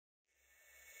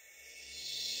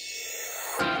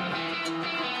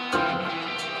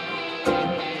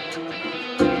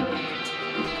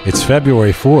It's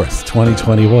February 4th,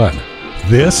 2021.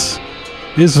 This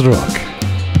is Roqe.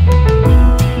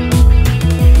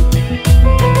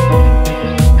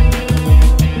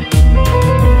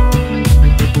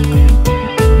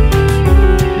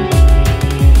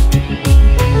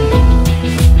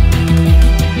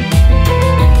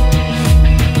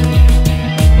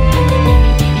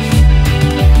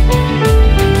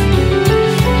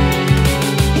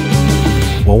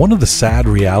 One of the sad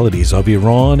realities of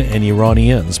Iran and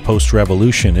Iranians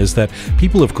post-revolution is that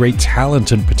people of great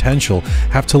talent and potential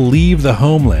have to leave the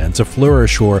homeland to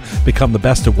flourish or become the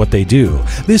best at what they do.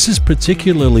 This is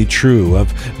particularly true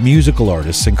of musical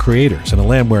artists and creators in a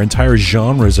land where entire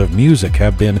genres of music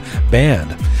have been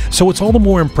banned. So it's all the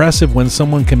more impressive when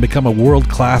someone can become a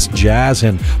world-class jazz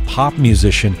and pop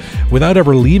musician without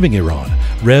ever leaving Iran.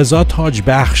 Reza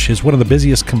Tajbakhsh is one of the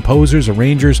busiest composers,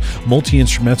 arrangers,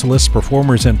 multi-instrumentalists,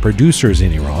 performers, and producers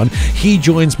in Iran. He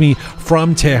joins me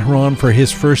from Tehran for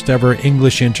his first ever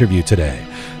English interview today.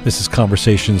 This is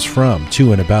Conversations from,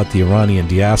 to, and about the Iranian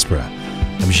diaspora.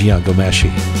 I'm Jian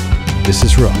Ghomeshi. This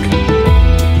is Roqe.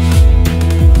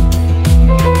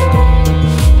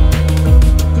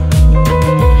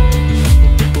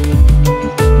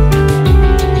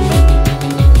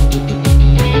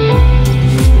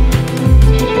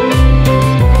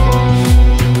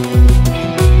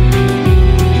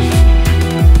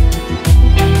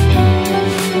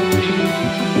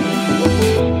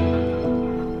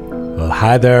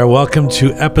 Hi there, welcome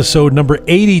to episode number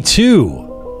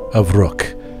 82 of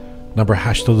Roqe. Number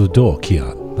 #82,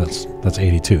 Kyan. That's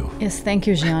 82. Yes, thank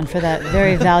you, Jian, for that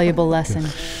very valuable lesson.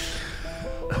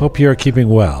 Hope you're keeping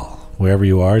well, wherever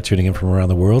you are, tuning in from around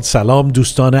the world. Salam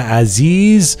dostan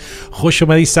aziz. Khosh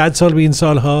omadi 100 sal be in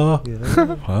salha.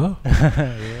 Huh?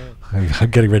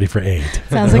 I'm getting ready for Eid.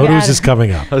 Sounds like Notice is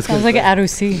coming up. Sounds like an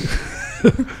arusi.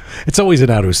 It's always an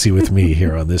arusi with me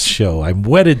here on this show. I'm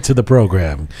wedded to the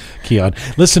program, Kyan.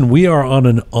 Listen, we are on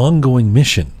an ongoing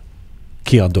mission,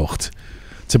 Kyan Docht,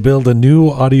 to build a new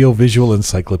audiovisual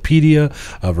encyclopedia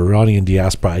of Iranian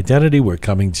diaspora identity. We're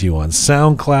coming to you on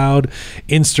SoundCloud,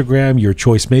 Instagram, your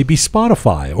choice may be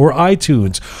Spotify or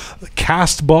iTunes,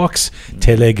 Castbox,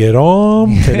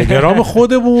 Telegram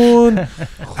خودمون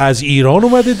از ایران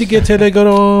اومده دیگه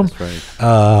Telegram,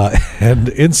 and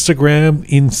Instagram,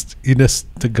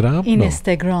 Instagram,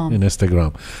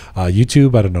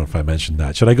 YouTube. I don't know if I mentioned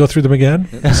that. Should I go through them again?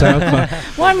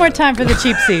 One more time for the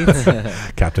cheap seats.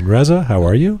 Captain Reza, how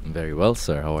are you? Very well,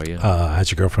 sir. How are you? Has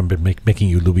your girlfriend been making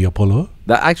you lubia polo?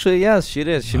 Actually, yes, she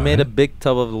did. She made a big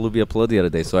tub of lubia polo the other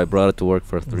day, so I brought it to work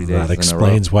for 3 days. That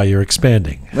explains why you're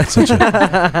expanding at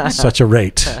such a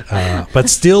rate. But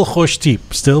still Hoss Team,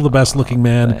 still the best looking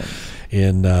man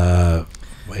in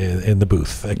the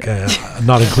booth,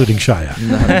 not including Shaya,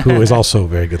 who is also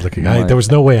very good looking. There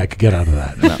was no way I could get out of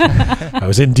that. No. I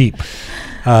was in deep.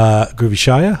 Groovy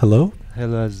Shaya, hello.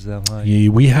 Hello,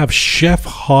 we have Chef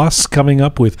Hoss coming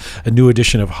up with a new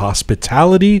edition of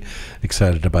Hoss-pitality.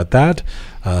 Excited about that.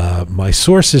 My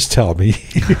sources tell me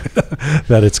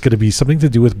that it's going to be something to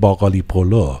do with baghali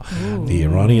polo. Ooh. The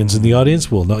Iranians in the audience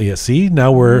will not yet see.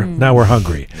 Now we're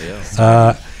hungry. Yes.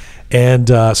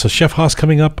 So Chef Hoss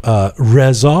coming up.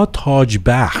 Reza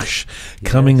Tajbakhsh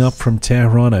coming up from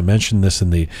Tehran. I mentioned this in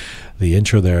the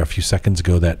intro there a few seconds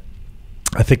ago that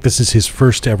I think this is his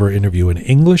first ever interview in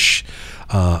English.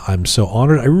 I'm so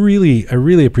honored. I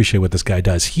really appreciate what this guy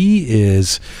does. He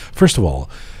is, first of all,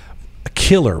 a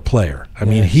killer player. I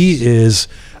mean, he is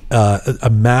a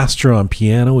master on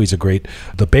piano. He's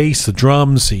the bass, the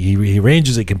drums, he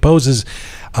arranges, he composes.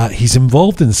 He's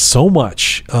involved in so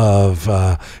much of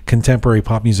contemporary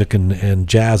pop music and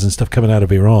jazz and stuff coming out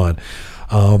of Iran.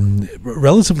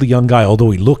 Relatively young guy,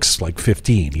 although he looks like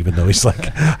 15, even though he's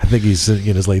like, I think he's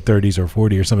in his late 30s or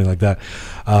 40 or something like that.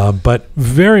 But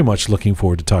very much looking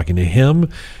forward to talking to him,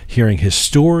 hearing his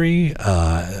story,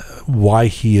 why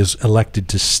he is elected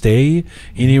to stay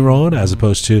in Iran as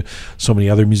opposed to so many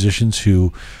other musicians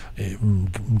who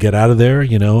get out of there,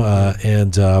 and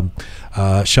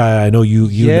Shaya, I know you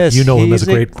know him as a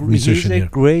great musician. He's a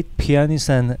great pianist,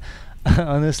 and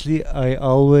honestly, I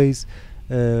always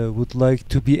would like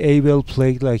to be able to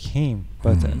play like him,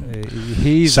 but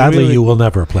he's sadly really, you will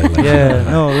never play like him.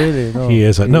 No, really, no. He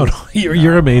is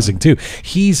you're amazing too.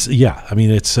 He's I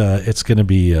mean it's going to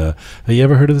be have you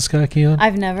ever heard of this guy, Kyan?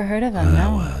 I've never heard of him.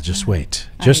 No. Well, just wait.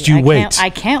 I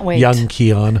can't wait. Young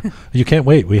Kyan. You can't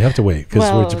wait. We have to wait because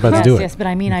we're about to do it. Yes, but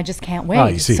I mean I just can't wait. Oh,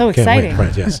 you see, so exciting. Wait,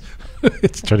 right, yes.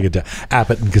 It's trying to get to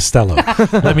Abbott and Costello.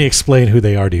 Let me explain who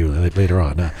they are to you later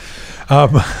on.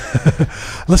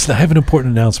 Listen, I have an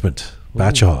important announcement.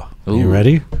 Bacha, are you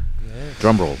ready? Yes.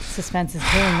 Drum roll. Suspense is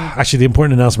killing me. Actually, the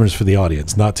important announcement is for the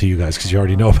audience, not to you guys, because you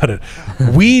already know about it.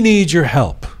 We need your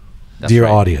help, dear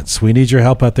audience. We need your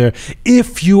help out there.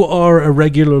 If you are a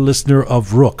regular listener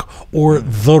of Roqe, or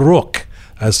the Roqe,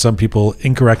 as some people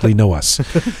incorrectly know us,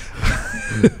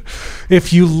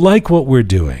 if you like what we're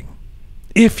doing,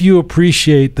 if you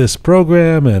appreciate this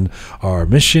program and our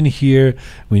mission here,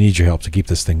 we need your help to keep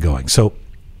this thing going. So,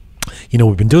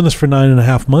 we've been doing this for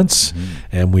 9.5 months,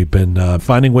 and we've been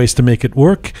finding ways to make it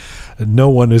work. No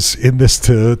one is in this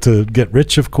to get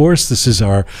rich, of course. This is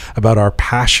about our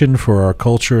passion for our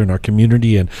culture and our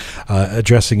community, and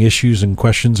addressing issues and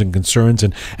questions and concerns,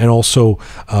 and also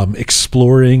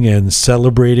exploring and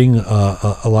celebrating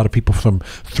a lot of people from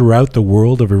throughout the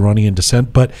world of Iranian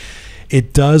descent. But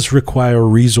it does require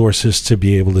resources to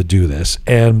be able to do this.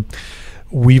 And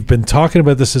we've been talking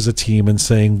about this as a team and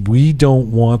saying we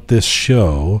don't want this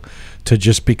show to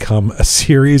just become a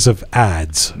series of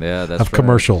ads, of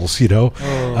commercials,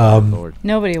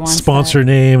 Nobody wants sponsor that.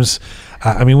 Names.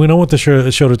 We don't want the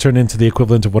show to turn into the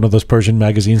equivalent of one of those Persian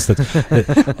magazines that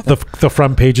the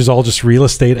front page is all just real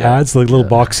estate ads, like little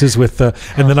boxes with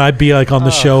and then I'd be like on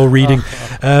the show reading,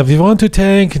 we want to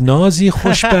thank Nazi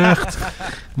Khoshbacht,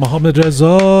 Mohammed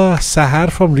Reza,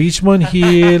 Sahar from Richmond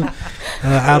Hill,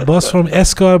 Abbas from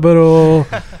Escarborough,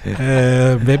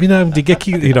 ببینم دیگه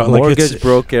کی, mortgage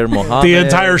broker Mohammed. The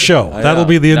entire show. That'll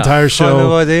be the entire show.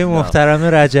 خانواده محترم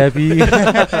رجبی.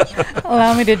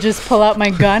 Allow me to just pull out my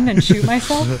gun and shoot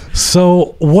myself.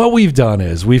 So what we've done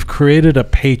is we've created a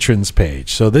patrons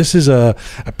page. So this is a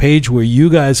page where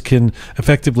you guys can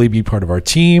effectively be part of our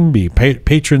team, be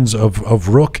patrons of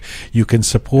Roqe. You can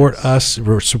support us,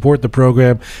 support the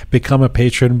program, become a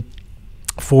patron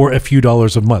for a few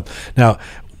dollars a month. Now,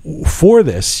 for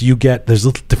this, there's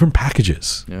little different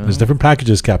packages. Yeah. There's different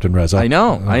packages, Captain Reza. I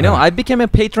know. I became a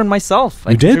patron myself.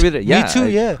 You did? Yeah, me too.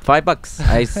 Yeah,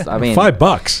 $5. I mean,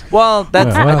 $5. Well,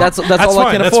 that's all fine,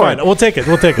 I can that's afford. Fine. We'll take it.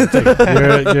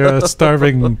 You're a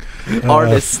starving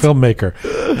artist, filmmaker.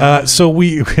 So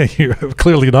you're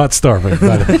clearly not starving.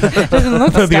 By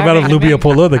the amount of lubia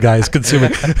polo the guy is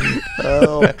consuming.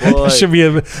 Oh boy! Should be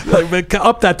up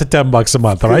that to $10 a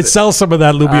month. All right, sell some of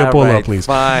that lubia polo, please.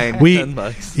 Fine.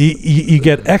 $10. You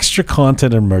get extra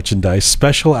content and merchandise,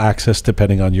 special access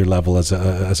depending on your level as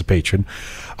a patron.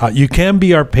 You can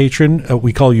be our patron.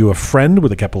 We call you a friend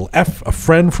with a capital F, a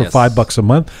friend for $5 a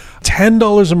month.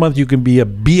 $10 a month you can be a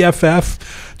BFF.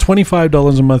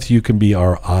 $25 a month you can be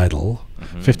our idol.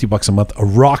 $50 a month, a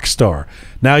rock star.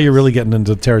 Now you're really getting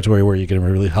into the territory where you can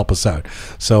really help us out.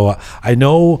 So I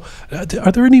know,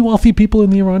 are there any wealthy people in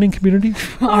the Iranian community?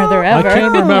 Are there ever?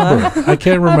 I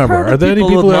can't remember. Are there any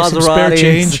people who have some spare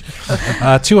change?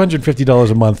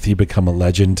 $250 a month, you become a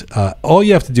legend. All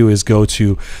you have to do is go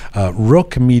to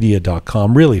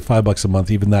roqemedia.com. Really, $5 a month.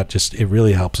 Even that it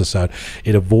really helps us out.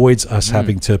 It avoids us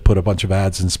having to put a bunch of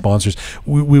ads and sponsors.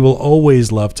 We will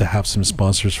always love to have some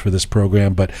sponsors for this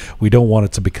program, but we don't want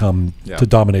it to become to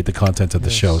dominate the content of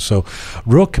the show. So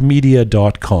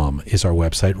roqemedia.com is our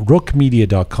website.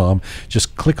 roqemedia.com.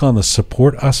 Just click on the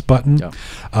support us button.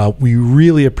 We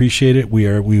really appreciate it.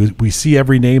 We see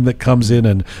every name that comes in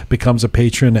and becomes a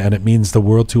patron, and it means the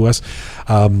world to us.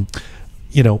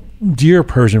 Dear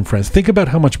Persian friends, think about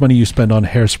how much money you spend on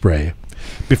hairspray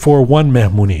before one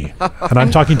mehmuni. And I'm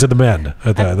talking to the men.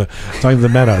 Talking to the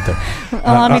men out there.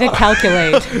 Allow me to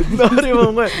calculate. Not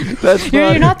even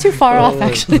You're not too far off,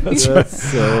 actually.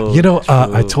 That's so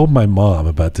I told my mom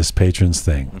about this patrons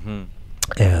thing,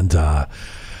 and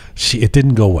it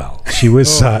didn't go well. She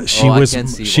was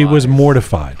she was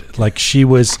mortified. Like she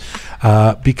was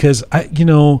because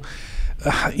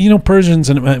Persians,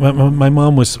 and my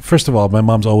mom was, first of all, my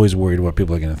mom's always worried what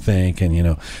people are going to think,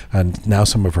 and and now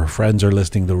some of her friends are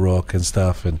listening to Roqe and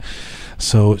stuff, and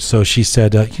so she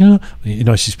said,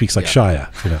 she speaks like Shia,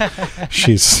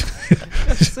 she's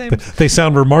they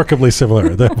sound remarkably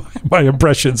similar. My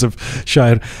impressions of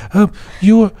Shia.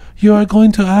 You are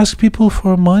going to ask people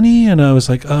for money, and I was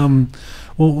like,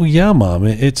 well, yeah, Mom.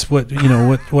 It's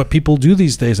what people do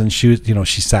these days. And she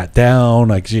she sat down,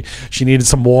 like she needed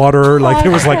some water. Like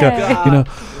there was like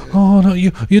oh no,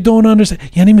 you don't understand.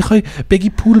 یعنی میخوای بگی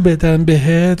پول بدن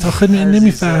بهت آخه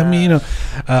نمیفهمی.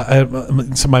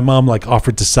 So my mom like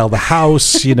offered to sell the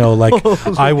house. Like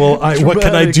what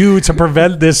can I do to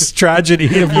prevent this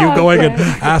tragedy of you going and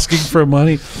asking for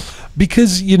money?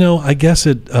 Because, I guess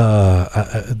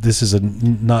this is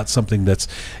not something that's,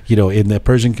 in the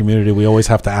Persian community, we always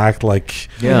have to act like,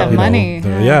 money.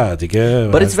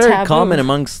 But it's very taboo. common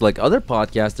amongst like other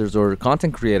podcasters or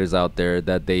content creators out there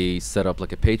that they set up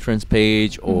like a patrons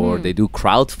page or they do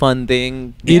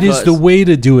crowdfunding. It is the way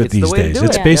to do it these days.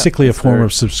 It's it. basically a form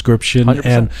of subscription, 100%.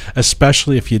 and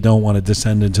especially if you don't want to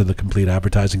descend into the complete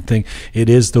advertising thing, it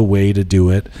is the way to do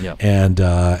it. Yep.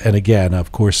 And again,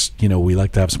 of course, we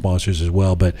like to have sponsors as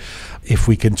well, but if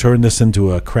we can turn this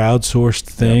into a crowdsourced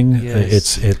thing,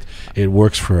 it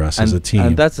works for us as a team.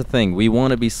 And that's the thing. We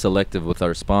want to be selective with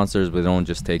our sponsors. We don't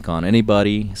just take on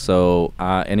anybody. So,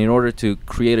 and in order to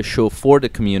create a show for the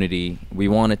community, we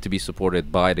want it to be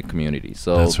supported by the community.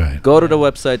 So That's right. go to the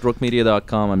website,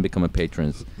 roqemedia.com, and become a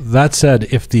patron. That said,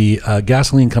 if the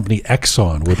gasoline company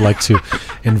Exxon would like to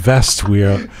invest, we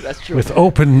are with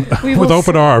open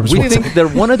arms. We think they're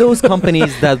one of those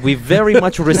companies that we very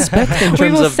much respect in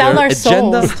terms of sell their our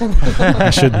agenda. souls. I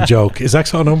shouldn't joke. Is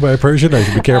Exxon owned by a Persian? I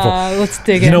should be careful. Let's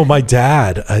dig in. My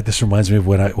dad. This reminds me of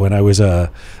when I was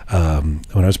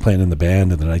playing in the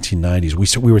band in the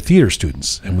 1990s. We were theater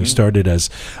students, and we started as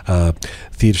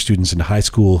theater students in high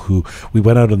school. Who we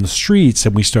went out on the streets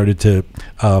and we started to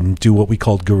do what we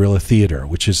called guerrilla theater,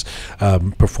 which is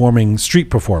street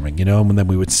performing. And then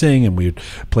we would sing and we would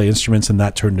play instruments, and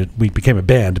that we became a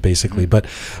band basically. But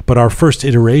our first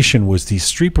iteration was these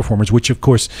street performers, which of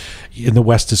course in the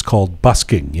West is called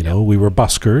busking. We were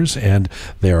buskers, and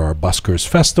there are buskers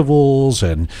festivals,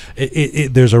 and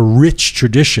there's a rich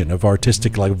tradition of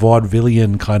artistic, like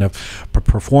vaudevillian kind of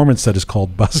performance that is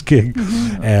called busking,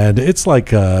 and it's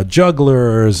like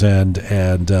jugglers and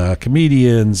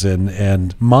comedians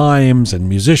and mimes and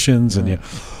musicians and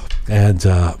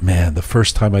man, the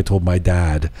first time I told my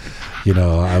dad,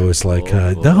 I was like,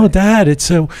 no, Dad, it's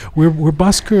we're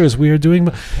buskers. We are doing,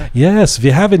 yes, we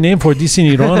have a name for this in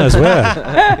Iran as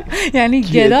well.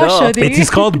 It is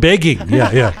called begging.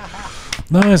 Yeah.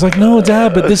 No, I was like, no,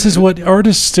 Dad, but this is what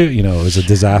artists do. It was a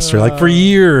disaster. Like for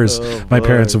years, my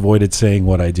parents avoided saying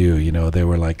what I do. They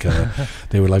were like,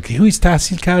 who is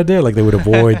Tahsil Karde? Like they would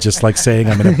avoid just like saying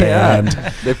I'm in a band.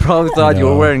 They probably thought you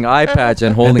were wearing eye patch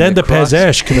and holding. And then the cross.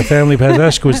 Pezeshk, the family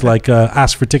Pezeshk, was like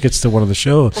asked for tickets to one of the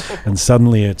shows, and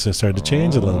suddenly it started to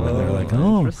change a little bit. They were like,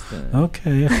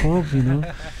 okay, well,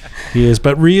 he is.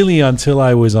 But really, until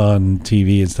I was on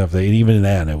TV and stuff, and even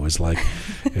then, it was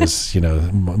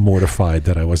mortified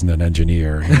that I wasn't an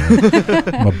engineer.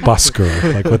 I'm a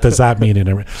busker. Like, what does that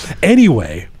mean?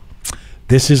 Anyway,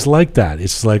 this is like that.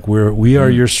 It's like we are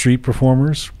your street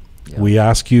performers. Yeah. We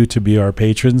ask you to be our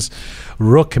patrons.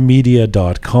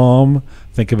 Roqemedia.com.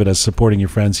 Think of it as supporting your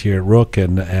friends here at Rook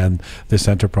and this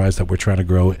enterprise that we're trying to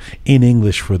grow in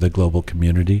English for the global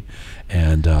community.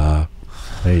 And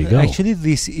there you go. Actually,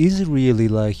 this is really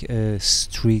like a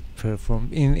street perform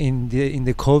in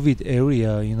the COVID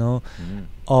area.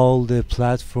 All the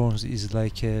platforms is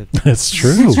like a. It's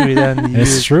true.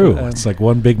 It's true. It's like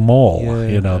one big mall.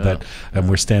 Yeah. And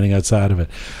we're standing outside of it.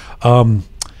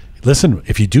 Listen,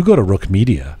 if you do go to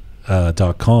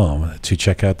rookmedia.com to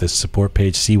check out this support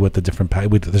page, see what the different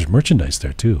there's merchandise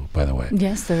there too, by the way.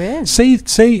 Yes, there is. Say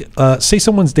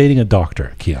someone's dating a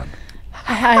doctor, Kyan.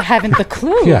 I haven't the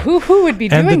clue. Yeah. Who would be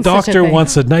doing And the such a doctor thing?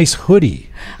 wants a nice hoodie.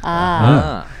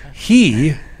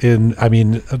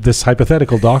 This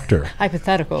hypothetical doctor.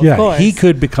 Hypothetical, of course. He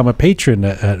could become a patron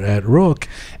at Rook,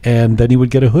 and then he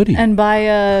would get a hoodie. And buy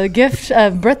a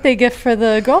birthday gift for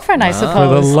the girlfriend, I suppose. For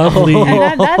the lovely...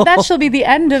 And that shall be the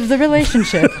end of the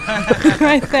relationship.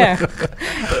 Right there.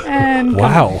 And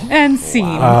wow. And scene.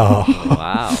 Wow.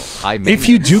 Wow. If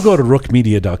you do go to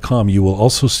rookmedia.com, you will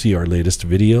also see our latest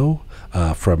video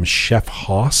from Chef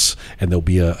Hoss, and there'll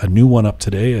be a new one up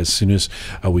today as soon as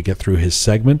we get through his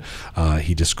segment.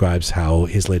 He describes how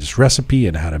his latest recipe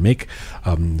and how to make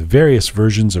various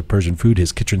versions of Persian food,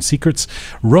 his kitchen secrets.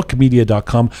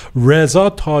 Roqemedia.com.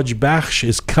 Reza Tajbakhsh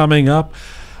is coming up.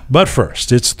 But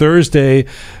first, it's Thursday.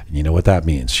 You know what that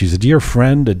means. She's a dear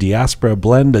friend, a diaspora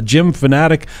blend, a gym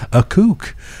fanatic, a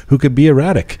kook who could be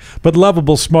erratic, but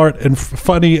lovable, smart, and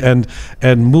funny, and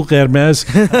muqermez,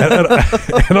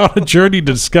 and on a journey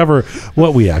to discover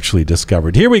what we actually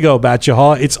discovered. Here we go,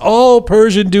 Batyaha. It's All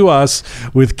Persian To Us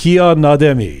with Kyan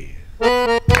Nademi.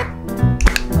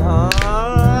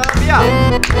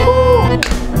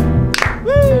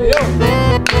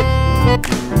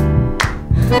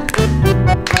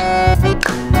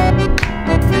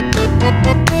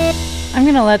 I'm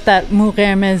going to let that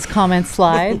Mughermez comment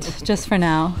slide just for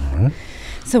now.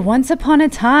 So once upon a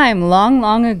time, long,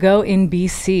 long ago in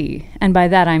BC, and by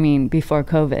that I mean before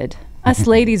COVID, us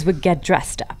ladies would get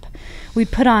dressed up. We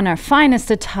put on our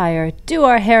finest attire, do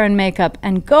our hair and makeup,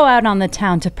 and go out on the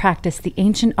town to practice the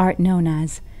ancient art known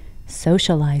as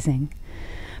socializing.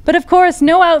 But of course,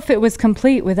 no outfit was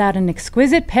complete without an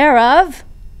exquisite pair of...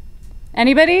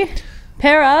 Anybody?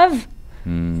 Pair of...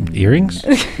 Earrings?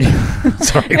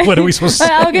 Sorry, what are we supposed to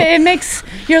say? Okay, it makes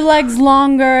your legs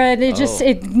longer, and it just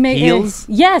it makes heels.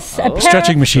 Yes, a pair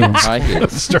Stretching of, machines. High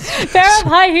heels. pair of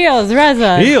high heels,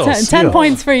 Reza. Heels, 10 heels.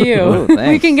 points for you. Ooh, We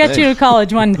thanks, can get you to thanks.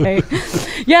 college one day.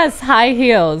 Yes, high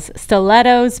heels,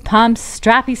 stilettos, pumps,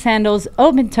 strappy sandals,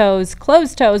 open toes,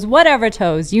 closed toes, whatever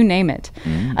toes, you name it.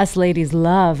 Us ladies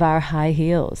love our high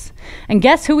heels. And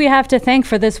guess who we have to thank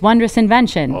for this wondrous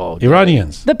invention?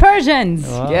 Iranians. The Persians.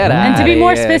 Get And to be outta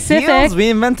more here. specific- Heels? We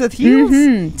invented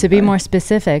heels? To be more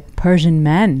specific, Persian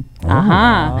men.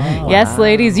 Yes,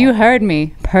 ladies, you heard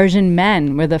me. Persian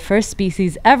men were the first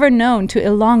species ever known to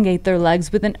elongate their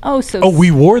legs with an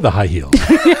We wore the high heels.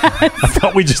 I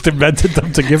thought we just invented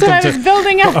them to give That's what them I was to.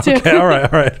 building up to. Okay, all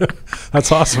right.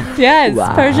 That's awesome. Yes,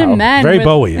 Persian men. Very were-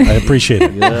 Bowie. I appreciate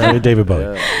it. Very David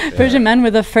Bowie. Persian men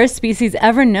were the first species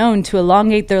ever known to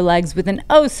elongate their legs with an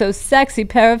sexy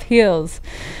pair of heels.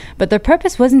 But their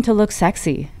purpose wasn't to look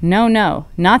sexy. No,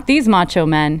 not these macho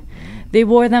men. They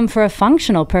wore them for a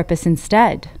functional purpose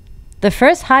instead. The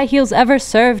first high heels ever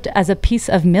served as a piece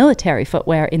of military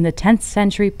footwear in the 10th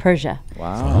century Persia.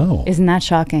 Oh, Isn't that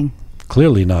shocking?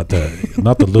 clearly not the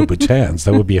Louboutins.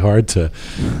 That would be hard to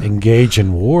engage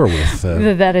in war with.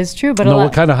 That is true, but No,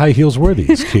 what kind of high heels were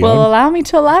these, Kyan? well, allow me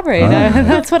to elaborate.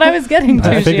 That's what I was getting to.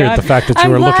 I figured Jian. the fact that you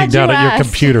I'm were glad looking down you at your asked.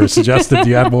 computer suggested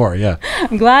you had more. Yeah.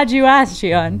 I'm glad you asked,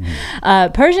 Jian.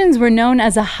 Persians were known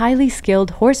as a highly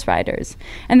skilled horse riders,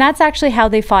 and that's actually how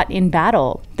they fought in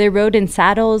battle. They rode in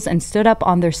saddles and stood up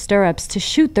on their stirrups to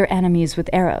shoot their enemies with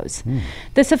arrows.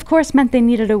 This, of course, meant they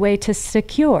needed a way to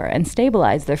secure and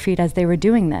stabilize their feet as they were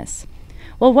doing this.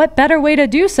 Well, what better way to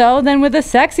do so than with a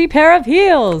sexy pair of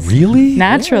heels? Really?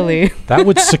 Naturally. That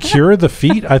would secure the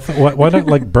feet? I thought, why not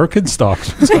like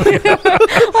Birkenstocks?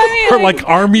 Or like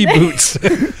army boots?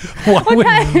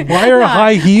 Why are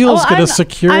high heels going to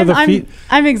secure the feet?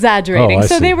 I'm exaggerating. Oh, I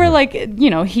so see, they were yeah.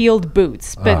 like, heeled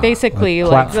boots, but basically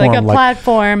like a platform, like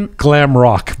platform. Glam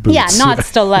rock boots. Yeah, not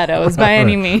stilettos by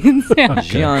any means. Yeah.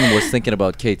 Jian was thinking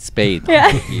about Kate Spade.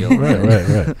 Yeah. Heels.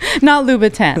 Right. Not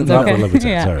Louboutins. Not Okay. the Louboutins,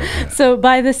 Yeah. all right, yeah. So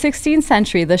by the 16th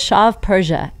century, the Shah of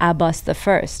Persia, Abbas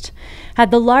I,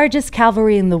 had the largest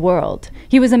cavalry in the world.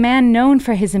 He was a man known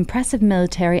for his impressive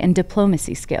military and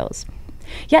diplomacy skills.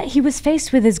 Yet he was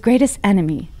faced with his greatest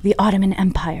enemy, the Ottoman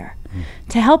Empire.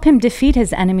 To help him defeat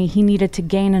his enemy, he needed to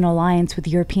gain an alliance with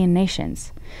European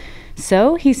nations.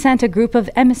 So he sent a group of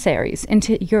emissaries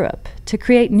into Europe to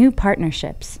create new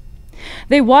partnerships.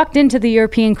 They walked into the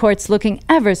European courts looking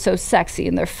ever so sexy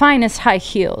in their finest high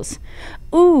heels.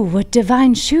 "Ooh, what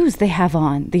divine shoes they have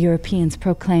on," the Europeans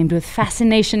proclaimed with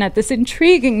fascination at this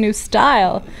intriguing new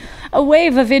style. A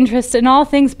wave of interest in all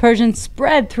things Persian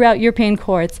spread throughout European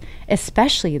courts,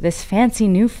 especially this fancy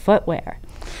new footwear.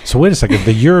 So wait a second.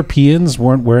 The Europeans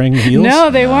weren't wearing heels?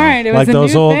 No, they weren't. It was Like a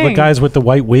those new old thing. the guys with the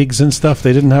white wigs and stuff.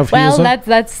 They didn't have heels. Well, on?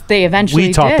 that's they eventually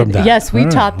We taught did. them that. Yes, we All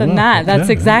right. taught them Well, that. That's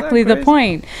yeah. exactly the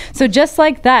point. So just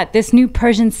like that, this new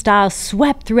Persian style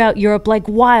swept throughout Europe like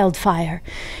wildfire.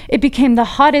 It became the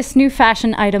hottest new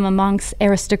fashion item amongst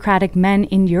aristocratic men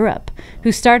in Europe,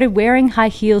 who started wearing high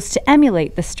heels to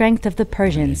emulate the strength of the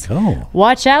Persians. go.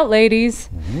 Watch out, ladies.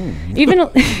 Even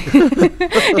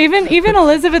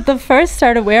Elizabeth I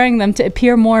started wearing them to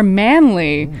appear more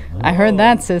manly. I heard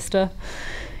that, sister.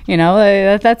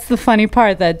 That's the funny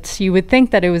part, that you would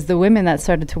think that it was the women that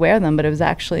started to wear them, but it was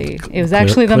actually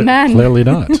the men. Clearly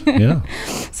not. Yeah.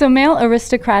 So male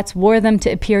aristocrats wore them to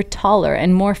appear taller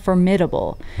and more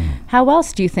formidable. How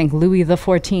else do you think Louis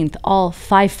XIV, all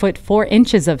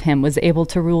 5'4" of him, was able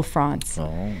to rule France?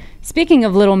 Speaking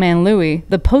of little man Louis,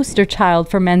 the poster child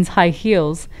for men's high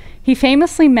heels, he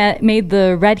famously made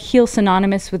the red heel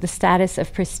synonymous with the status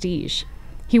of prestige.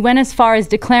 He went as far as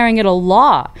declaring it a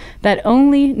law that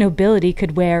only nobility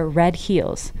could wear red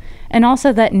heels, and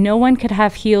also that no one could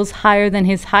have heels higher than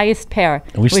his highest pair.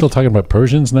 Are we still talking about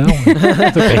Persians now?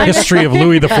 The history of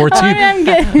Louis XIV? I'm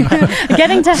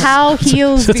getting to how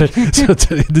heels...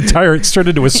 It's turned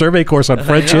into a survey course on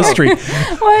French history.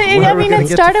 It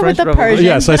started with the Persians.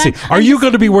 Yes, I see. Are you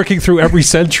going to be working through every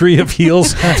century of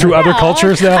heels through other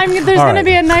cultures now? There's All going to right.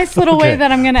 be a nice little way Okay.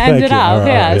 that I'm going to end Thank it you. out. All right,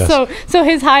 Yeah. yes. So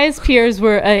his highest peers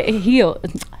were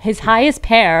his highest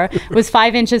pair was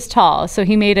 5 inches tall. So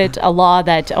he made it a law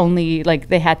that only only like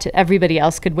they had to. Everybody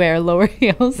else could wear lower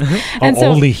heels, And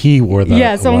only he wore the.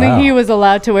 Yes, only he was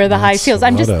allowed to wear the high heels.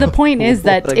 The point is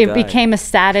that What a it guy. became a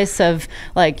status of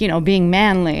like, being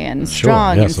manly and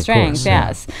strong yes, and of strength. course, yeah.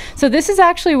 Yes. So this is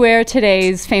actually where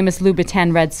today's famous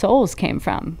Louboutin red soles came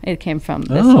from. It came from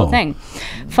this Oh. whole thing.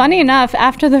 Funny enough,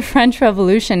 after the French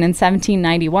Revolution in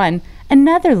 1791,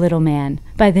 another little man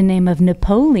by the name of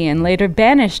Napoleon later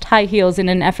banished high heels in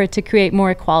an effort to create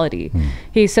more equality.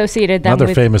 He associated them Another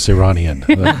with... famous Iranian.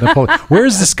 Napoleon. Where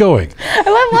is this going?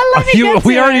 Let me get to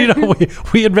We already it. know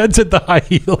we invented the high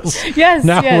heels. Yes,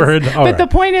 Now yes. we're in. all But the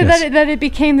right. point is Yes. that it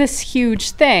became this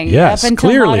huge thing Yes, up until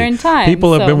clearly. modern times.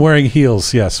 People have So- been wearing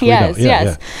heels. Yes, we Yes, know. Yeah,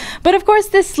 yes. yeah. But of course,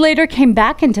 this later came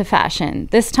back into fashion.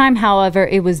 This time, however,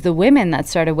 it was the women that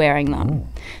started wearing them.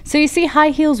 So you see, high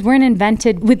heels weren't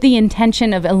invented with the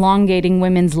intention of elongating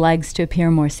women's legs to appear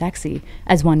more sexy,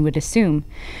 as one would assume.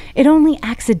 It only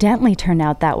accidentally turned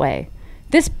out that way.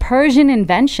 This Persian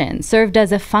invention served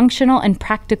as a functional and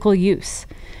practical use.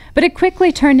 But it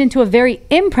quickly turned into a very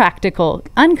impractical,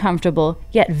 uncomfortable,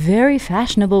 yet very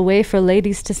fashionable way for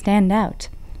ladies to stand out.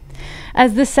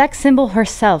 As the sex symbol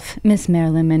herself, Miss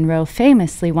Marilyn Monroe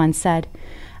famously once said,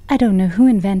 "I don't know who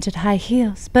invented high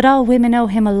heels, but all women owe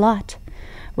him a lot."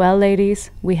 Well,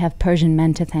 ladies, we have Persian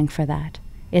men to thank for that.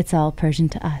 It's all Persian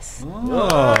to us.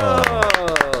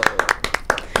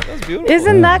 That's beautiful.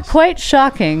 Isn't that quite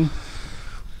shocking?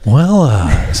 Well,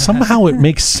 somehow it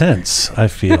makes sense. I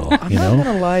feel. I'm not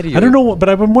gonna lie to you. I don't know, but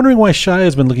I've been wondering why Shai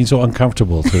has been looking so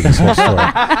uncomfortable through this whole story.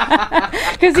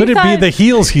 Could it be the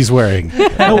heels he's wearing?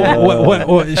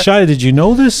 No, Shai, did you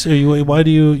know this? Why do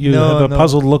you No, have a no.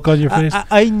 puzzled look on your face?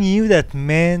 I knew that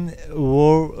men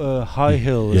wore high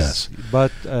heels. Yes.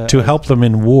 But to help them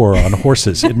in war on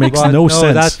horses. It makes but no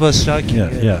sense. That was shocking. yeah,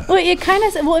 yeah. Well, it kind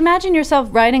of. Well, imagine yourself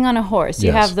riding on a horse.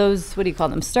 You Yes. have those. What do you call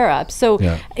them? Stirrups. So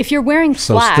Yeah. if you're wearing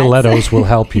So flats, stilettos will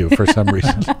help you for some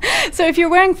reason. So if you're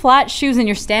wearing flat shoes and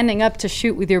you're standing up to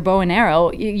shoot with your bow and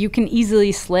arrow, you can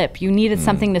easily slip. You needed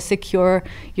something to secure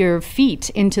your feet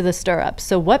into the stirrups.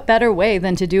 So what better way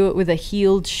than to do it with a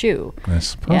heeled shoe? I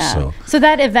suppose so. So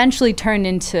that eventually turned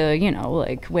into,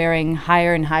 like wearing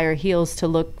higher and higher heels to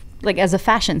look like as a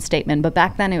fashion statement. But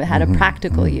back then it had a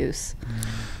practical use.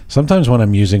 Sometimes when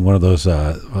I'm using one of those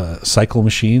cycle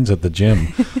machines at the gym,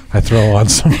 I throw on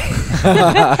some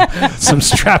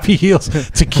strappy heels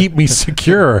to keep me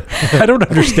secure. I don't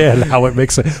understand how it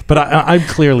makes it, but I'm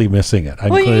clearly missing it.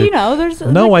 Well, there's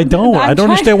No, I don't. I don't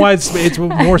understand why to- it's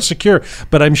more secure.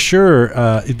 But I'm sure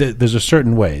there's a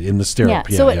certain way in the stirrup.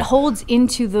 Yeah, so it holds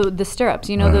into the stirrups.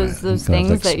 You know, All those right. things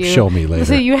Like, that you show me later.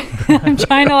 So I'm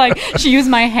trying to use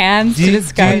my hands to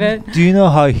describe it. Do you know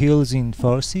high heels in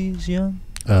Farsi, Jian?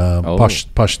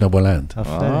 Pashne Boland.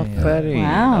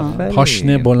 Wow.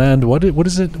 Pashne Boland. What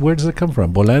is it? Where does it come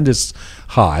from? Boland is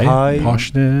high. High.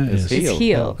 Pashne It's is It's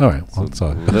heel. all right. Well, it's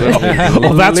all. Literal-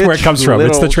 Well, that's where it comes from.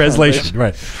 It's the literal translation,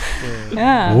 right?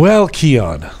 Yeah. Well,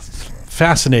 Kyan,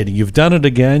 fascinating. You've done it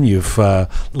again. You've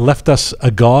left us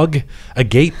agog,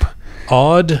 agape,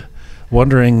 awed,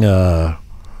 wondering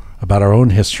about our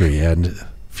own history and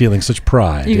feeling such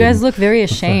pride. You guys in- look very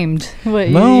ashamed. What,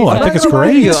 No, I you- think it's I'm not gonna lie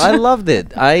to great. you, I loved it.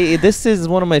 This is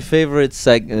one of my favorite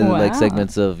Wow.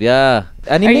 segments of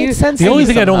and it Are made you- sense. The to only me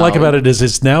thing I don't like somehow. about it is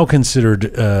it's now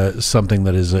considered something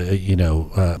that is, I mean,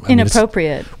 it's-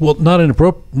 inappropriate. well, not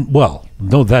inappropriate. Well,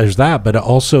 no, there's that, but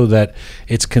also that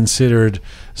it's considered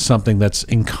something that's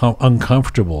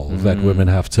uncomfortable that women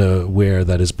have to wear,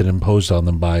 that has been imposed on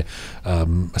them by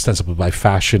ostensibly by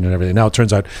fashion and everything. Now it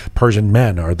turns out Persian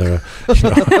men are the,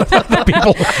 the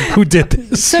people who did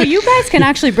this. So you guys can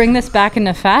actually bring this back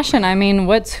into fashion. I mean,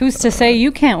 who's to say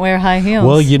you can't wear high heels?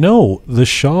 Well, the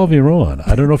Shah of Iran.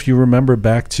 I don't know if you remember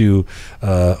back to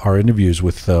our interviews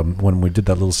with when we did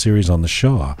that little series on the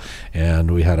Shah,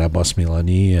 and we had Abbas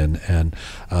Milani and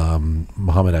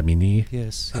Muhammad Amini,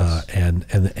 Yes. and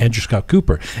Andrew Scott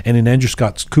Cooper. And in Andrew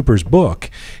Scott Cooper's book,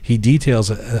 he details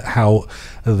how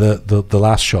the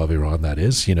last Shah of Iran, that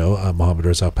is, Mohammad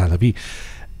Reza Pahlavi,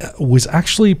 was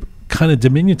actually kind of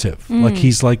diminutive. Like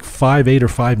he's like 5'8" or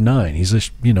 5'9".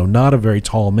 He's not a very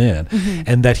tall man,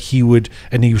 and that he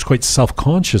was quite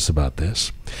self-conscious about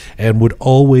this, and would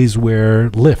always wear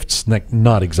lifts,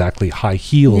 not exactly high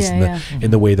heels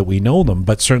in the way that we know them,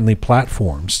 but certainly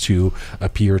platforms to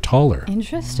appear taller.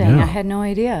 Interesting. Yeah. I had no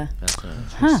idea.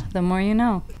 The more you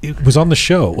know. It was on the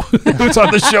show. It was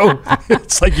on the show.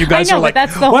 It's like you guys know, are but like,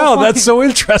 that's the whole wow, point. that's so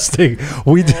interesting.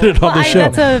 We did it on the show.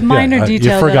 That's a minor you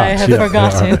detail that I have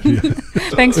forgotten.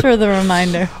 Thanks for the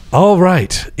reminder. All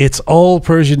right. It's All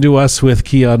Persian to Us with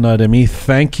Kyan Nademi.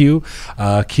 Thank you.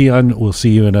 Kyan, we'll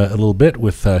see you in a little bit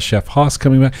with Chef Hoss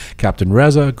coming back, Captain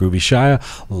Reza, Groovy Shaya.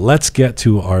 Let's get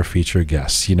to our feature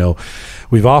guests. You know,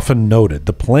 we've often noted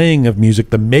the playing of music,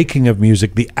 the making of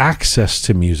music, the access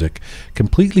to music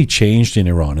completely changed in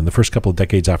Iran in the first couple of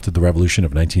decades after the revolution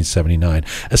of 1979,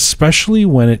 especially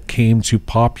when it came to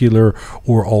popular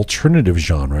or alternative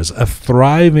genres. A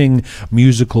thriving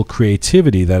musical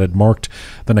creativity that had marked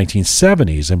the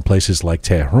 1970s in places like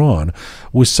Tehran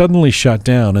was suddenly shut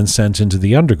down and sent into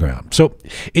the underground. So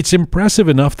it's impressive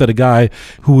enough that a guy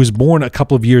who was born a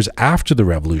couple of years after the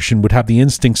revolution would have the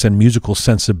instincts and musical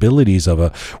sensibilities of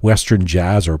a Western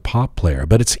jazz or pop player.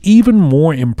 But it's even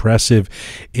more impressive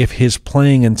if his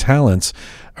playing and talents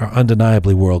are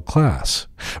undeniably world class.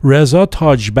 Reza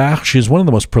Tajbakhsh is one of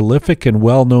the most prolific and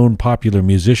well-known popular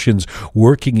musicians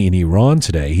working in Iran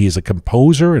today. He is a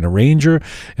composer, an arranger,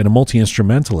 and a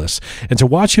multi-instrumentalist. And to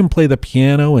watch him play the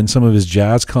piano in some of his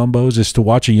jazz combos is to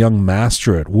watch a young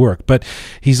master at work. But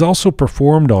he's also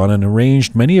performed on and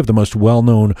arranged many of the most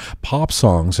well-known pop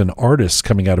songs and artists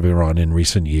coming out of Iran in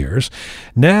recent years.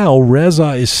 Now,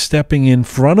 Reza is stepping in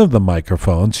front of the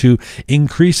microphone to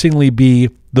increasingly be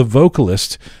the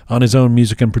vocalist on his own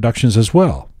music and productions as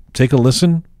well. Take a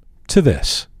listen to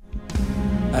this.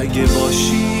 اگه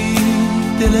باشی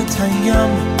دل تنگم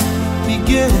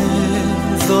دیگه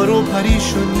زار و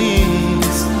پریشون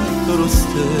نیست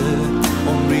درسته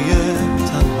عمری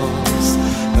تنهاست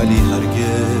ولی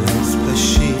هرگز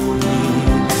پشیمون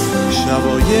نیست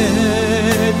شبای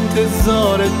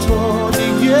انتظار تو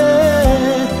دیگه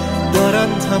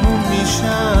دارن تموم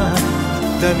میشن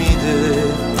دمیده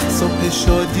صبح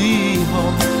شادی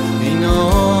ها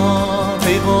اینا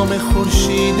پیغام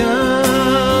خورشیدن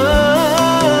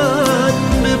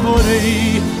بباره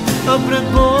ای ابر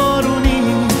بارونی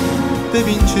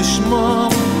ببین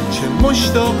چشمام چه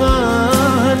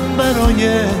مشتاقن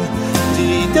برای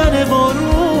دیدن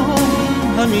بارون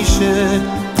همیشه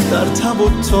در تب و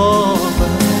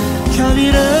تابم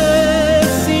کویر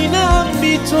سینم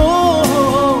بی تو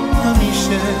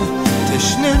همیشه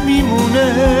تشنه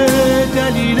میمونه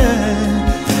دلیل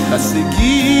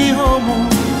خستگی هامو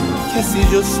کسی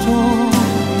جز تو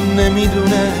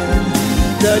نمیدونه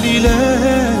دلیل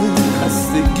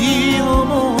خستگی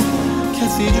هامو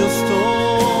کسی جز تو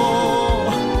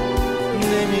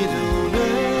نمیدونه.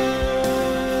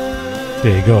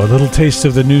 There you go, a little taste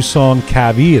of the new song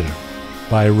Kavir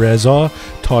by Reza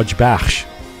Tajbakhsh.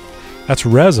 That's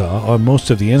Reza on most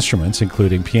of the instruments,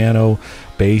 including piano,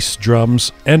 bass,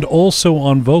 drums, and also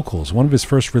on vocals. One of his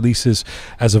first releases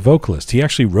as a vocalist. He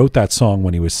actually wrote that song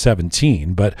when he was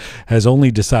 17, but has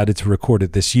only decided to record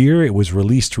it this year. It was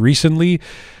released recently.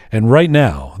 And right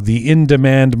now, the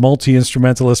in-demand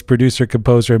multi-instrumentalist, producer,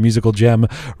 composer, and musical gem,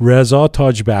 Reza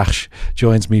Tajbakhsh,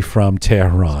 joins me from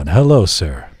Tehran. Hello,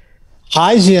 sir.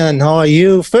 Hi, Jian. How are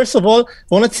you? First of all, I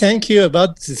want to thank you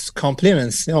about these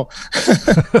compliments. You know,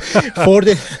 for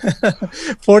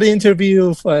the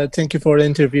interview. Thank you for the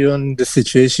interview and the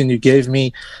situation you gave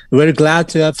me. Very glad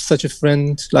to have such a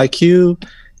friend like you.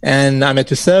 And I'm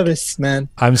at your service, man.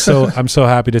 I'm so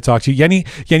happy to talk to you. Yenny,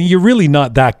 you're really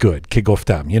not that good,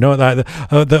 Kigoftam. You know,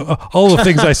 all the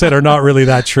things I said are not really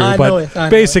that true. But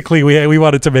basically, we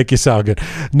wanted to make you sound good.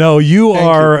 No,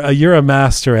 you're a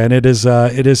master, and it is,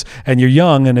 and you're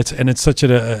young, and it's such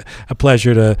a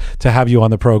pleasure to have you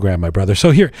on the program, my brother. So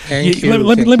here,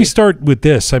 let me start with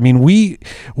this. I mean, we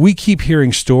keep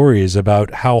hearing stories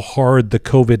about how hard the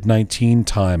COVID-19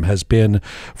 time has been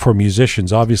for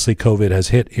musicians. Obviously, COVID has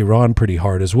hit Iran pretty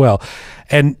hard as well.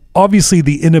 And obviously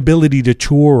the inability to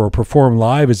tour or perform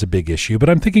live is a big issue. But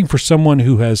I'm thinking for someone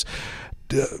who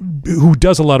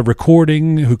does a lot of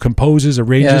recording, who composes,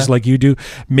 arranges like you do,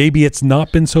 maybe it's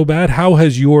not been so bad. How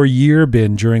has your year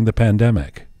been during the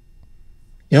pandemic?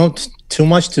 You know, too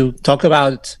much to talk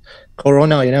about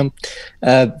Corona, you know.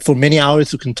 For many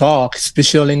hours you can talk,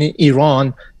 especially in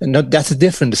Iran. And that's a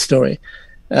different story.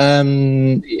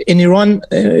 In Iran,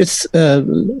 it's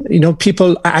you know,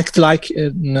 people act like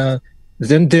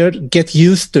then they get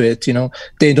used to it. You know,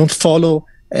 they don't follow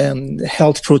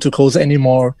health protocols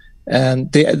anymore, and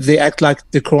they act like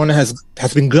the corona has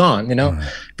been gone. You know,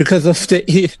 because of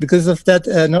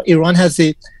that. No, Iran has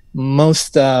the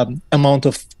most amount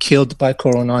of killed by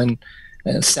corona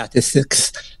in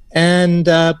statistics, and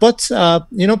but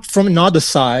you know, from another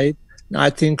side, I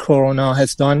think corona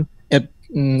has done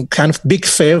kind of big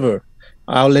favor.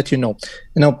 I'll let you know.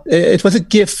 You know, it was a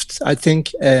gift, I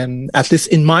think, at least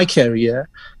in my career.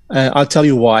 I'll tell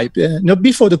you why. You know,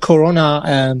 before the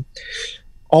corona,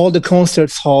 all the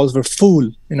concert halls were full.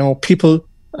 You know, people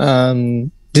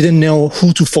didn't know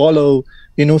who to follow.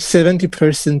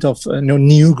 70% of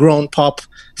new grown pop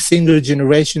singer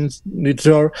generations,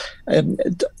 they're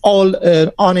all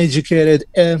uneducated,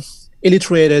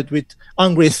 illiterated, with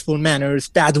ungraceful manners,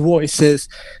 bad voices,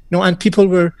 and people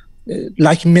were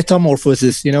like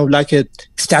metamorphoses, like a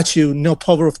statue, no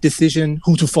power of decision,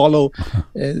 who to follow.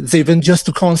 They went just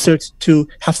to concerts to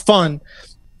have fun.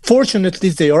 Fortunately,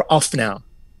 they are off now.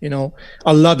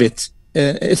 I love it.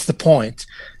 It's the point.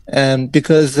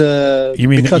 Because you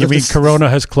mean Corona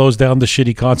has closed down the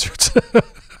shitty concerts?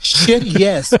 Shitty,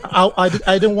 yes.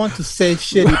 I don't want to say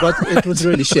shitty, but it was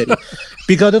really shitty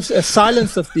because of the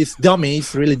silence of these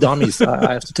dummies, really dummies.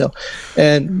 I have to tell.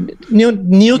 And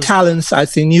new talents, I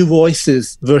think, new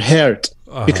voices were heard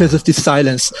because of this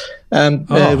silence,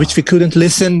 which we couldn't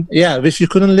listen. Yeah, which we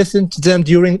couldn't listen to them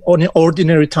during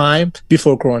ordinary time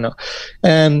before Corona.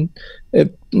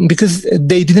 Because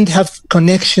they didn't have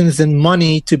connections and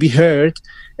money to be heard.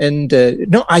 And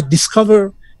I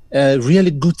discover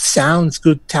really good sounds,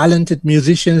 good talented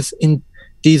musicians in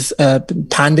this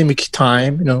pandemic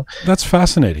time. That's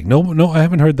fascinating. No, I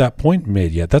haven't heard that point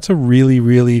made yet. That's a really,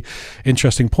 really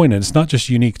interesting point. And it's not just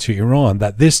unique to Iran,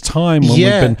 that this time when we've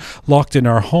been locked in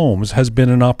our homes has been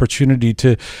an opportunity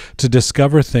to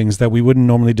discover things that we wouldn't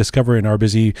normally discover in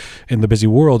the busy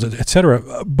world,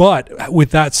 etc. But with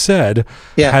that said,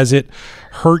 has it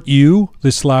hurt you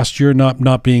this last year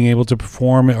not being able to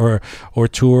perform or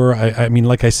tour? I mean,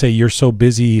 like I say, you're so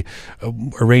busy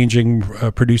arranging,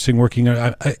 producing, working.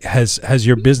 Has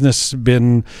your business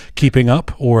been keeping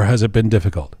up, or has it been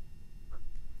difficult?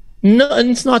 No,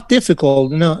 it's not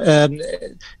difficult. No,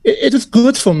 it is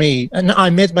good for me, and I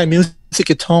made my music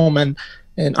at home, and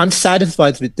I'm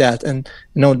satisfied with that. And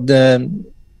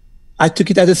I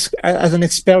took it as an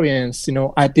experience.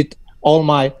 I did all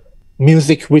my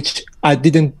music, which I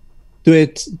didn't do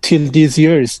it till these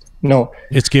years. No,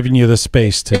 it's giving you the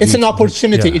space to. It's an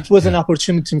opportunity. It was an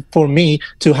opportunity for me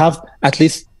to have at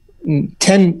least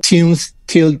 10 tunes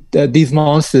till these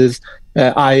months.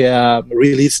 I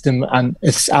released them, and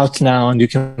it's out now, and you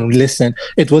can listen.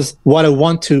 It was what I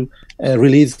want to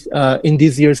release in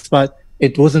these years, but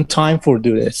it wasn't time for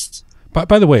do this.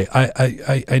 By the way,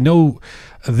 I know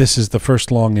this is the first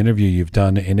long interview you've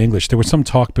done in English. There was some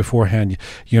talk beforehand.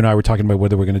 You and I were talking about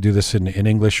whether we're going to do this in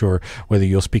English or whether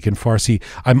you'll speak in Farsi.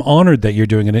 I'm honored that you're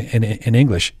doing it in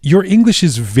English. Your English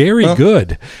is very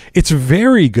good. It's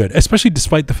very good, especially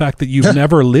despite the fact that you've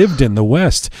never lived in the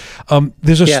West.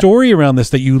 There's a story around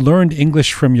this that you learned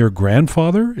English from your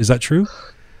grandfather. Is that true?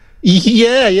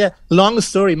 Yeah. Long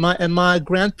story. My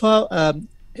grandpa,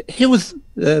 he was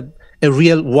a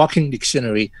real walking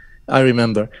dictionary, I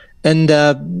remember. And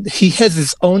he has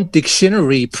his own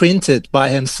dictionary printed by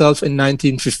himself in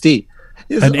 1950.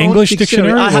 An English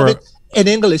dictionary? I have it in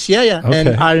English, yeah. Okay. And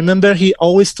I remember he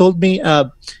always told me,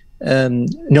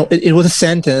 it was a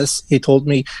sentence. He told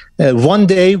me, one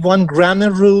day, one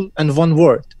grammar rule and one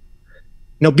word.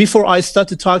 Before I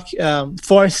started to talk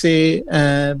Farsi,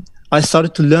 I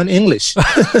started to learn English.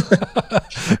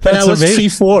 When I was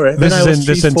 3-4. This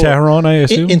is in Tehran, I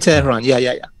assume? In Tehran,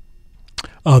 yeah.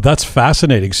 Oh, that's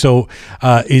fascinating. So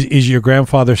is your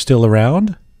grandfather still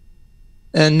around?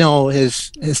 No,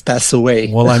 he's passed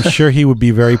away. Well, I'm sure he would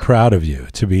be very proud of you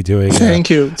to be doing Thank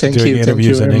you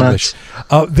interviews in English.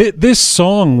 This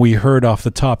song we heard off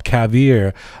the top,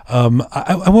 Kavir,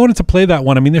 I wanted to play that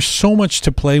one. I mean, there's so much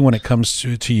to play when it comes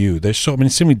to you. There's so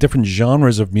many different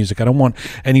genres of music. I don't want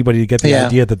anybody to get the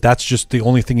idea that that's just the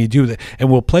only thing you do.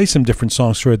 And we'll play some different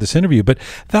songs throughout this interview. But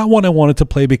that one I wanted to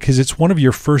play because it's one of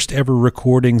your first ever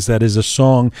recordings that is a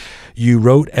song you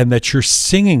wrote and that you're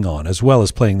singing on as well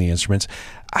as playing the instruments.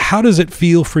 How does it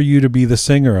feel for you to be the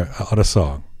singer on a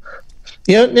song?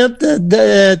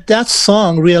 That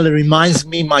song really reminds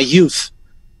me of my youth.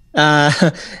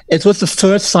 It was the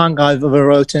first song I've ever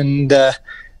wrote, and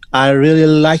I really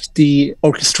liked the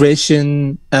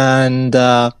orchestration. And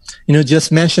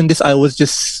just mentioned this, I was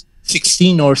just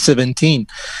 16 or 17,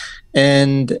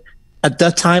 and at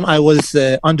that time I was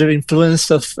under influence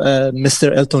of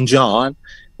Mr. Elton John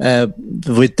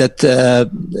with that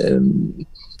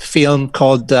film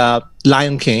called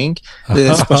Lion King,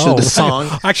 especially the song.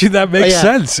 Actually, that makes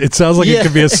sense. It sounds like it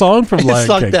could be a song from Lion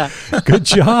King. That. Good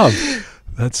job.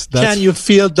 That's Can you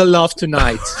feel the love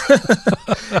tonight?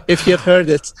 If you've heard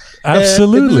it.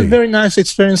 Absolutely. It was a very nice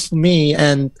experience for me,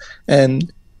 and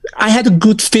I had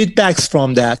good feedbacks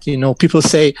from that. People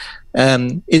say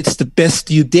it's the best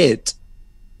you did,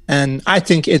 and I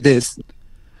think it is.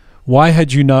 Why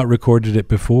had you not recorded it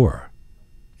before?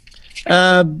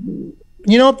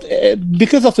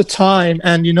 because of the time,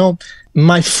 and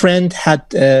my friend had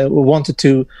wanted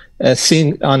to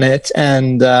sing on it,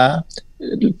 and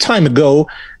time ago,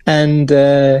 and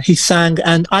he sang,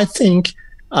 and I think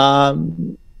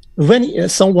when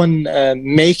someone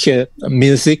make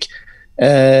music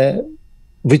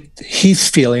with his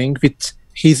feeling, with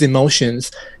his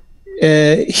emotions,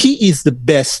 he is the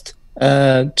best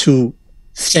to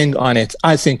sing on it.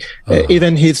 I think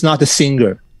even he's not a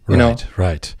singer.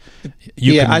 Right.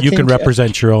 You can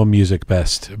represent your own music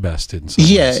best in some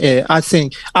ways. I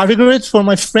think I regret for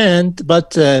my friend,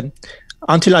 but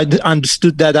until I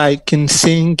understood that I can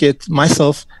sing it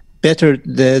myself better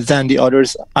than the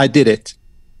others, I did it.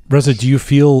 Reza, do you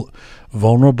feel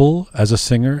vulnerable as a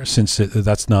singer, since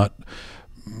that's not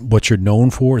what you're known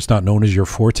for? It's not known as your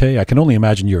forte. I can only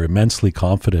imagine you're immensely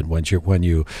confident when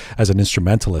you as an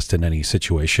instrumentalist in any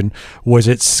situation. Was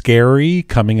it scary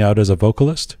coming out as a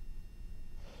vocalist?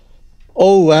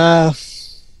 Let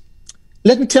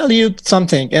me tell you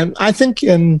something. I think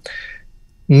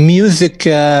music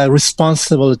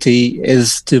responsibility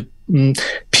is to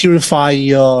purify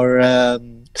your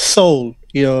soul,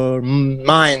 your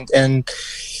mind, and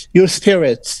your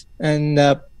spirit. And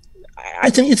I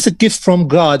think it's a gift from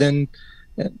God, and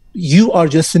you are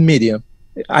just a medium.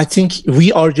 I think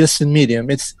we are just a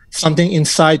medium. It's something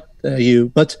inside you,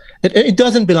 but it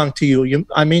doesn't belong to you. You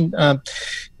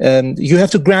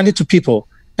have to grant it to people,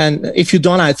 and if you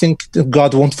don't, I think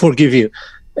God won't forgive you.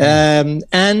 No,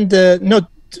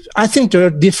 I think there are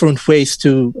different ways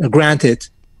to grant it.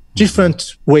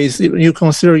 Different ways you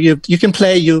consider. You can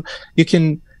play. You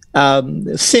can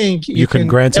sing. You can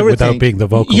grant it without being the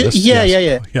vocalist.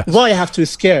 Yes. Why I have to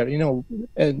scare?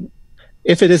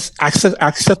 If it is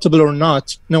acceptable or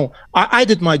not. No, I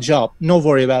did my job. No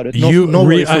worry about it.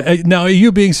 Now, are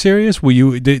you being serious? Were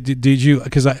you? Did you?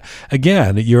 Because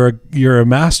again, you're a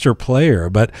master player,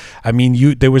 but I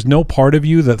mean, there was no part of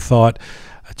you that thought,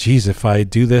 geez, if I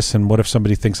do this, and what if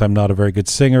somebody thinks I'm not a very good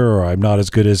singer, or I'm not as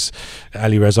good as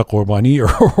Ali Reza Qurbani, or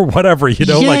whatever,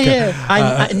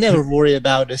 I never worry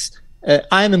about this.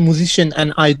 I'm a musician,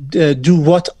 and I do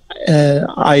what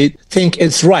I think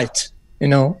is right,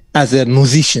 as a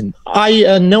musician.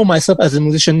 I know myself as a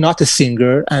musician, not a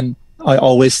singer, and I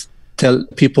always tell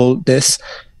people this.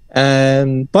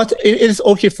 But it is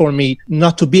okay for me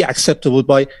not to be acceptable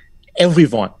by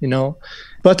everyone,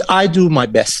 But I do my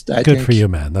best. I Good think. For you,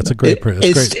 man. That's a great.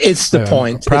 It's the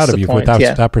point. I'm proud of you with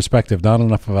that perspective. Not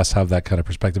enough of us have that kind of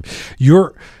perspective.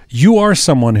 You are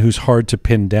someone who's hard to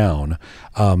pin down,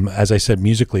 as I said,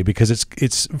 musically, because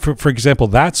it's for example,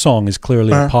 that song is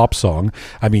clearly a pop song.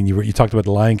 I mean, you talked about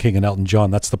the Lion King and Elton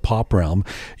John. That's the pop realm.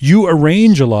 You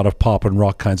arrange a lot of pop and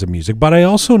rock kinds of music, but I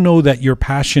also know that your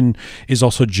passion is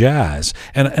also jazz.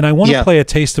 And I want to play a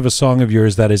taste of a song of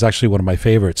yours that is actually one of my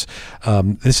favorites.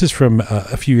 This is from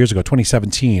a few years ago,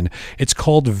 2017. It's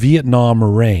called Vietnam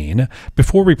Rain.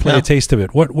 Before we play a taste of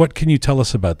it, what can you tell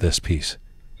us about this piece?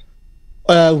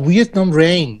 Vietnam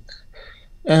Rain.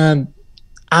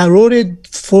 I wrote it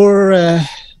for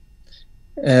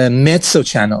Mezzo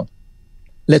channel.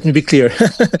 Let me be clear.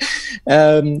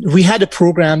 We had a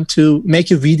program to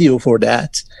make a video for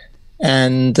that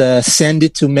and send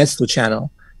it to Mezzo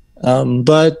channel.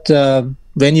 But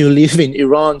when you live in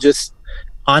Iran, just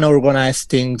unorganized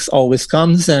things always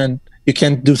comes, and you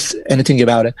can't do anything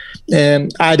about it.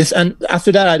 And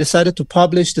after that, I decided to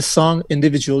publish the song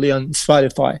individually on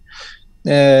Spotify.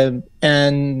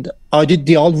 And I did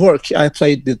the all work. I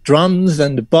played the drums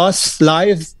and the bass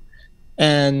live,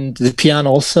 and the piano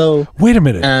also. Wait a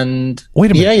minute.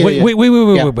 Wait a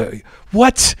minute. Wait.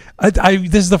 What?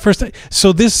 This is the first time.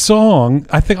 So this song,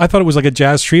 I thought it was like a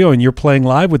jazz trio, and you're playing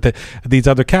live with these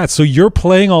other cats. So you're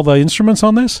playing all the instruments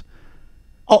on this?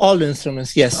 All the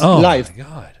instruments, yes. Oh, live. My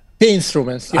God. The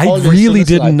instruments. I really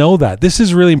didn't know that. This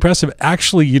is really impressive.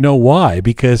 Actually, you know why?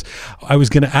 Because I was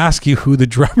going to ask you who the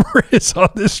drummer is on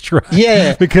this track.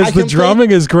 Yeah, because the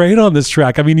drumming is great on this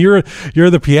track. I mean, you're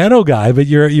the piano guy, but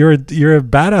you're a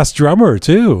badass drummer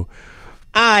too.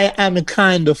 I am a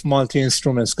kind of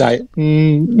multi-instruments guy.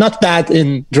 Not bad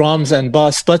in drums and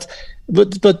bass, but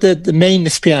the main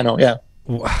is piano. Yeah.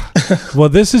 Well,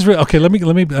 this is okay. Let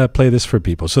me play this for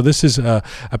people. So this is a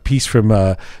piece from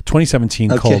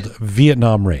 2017 called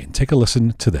Vietnam Rain. Take a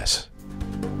listen to this.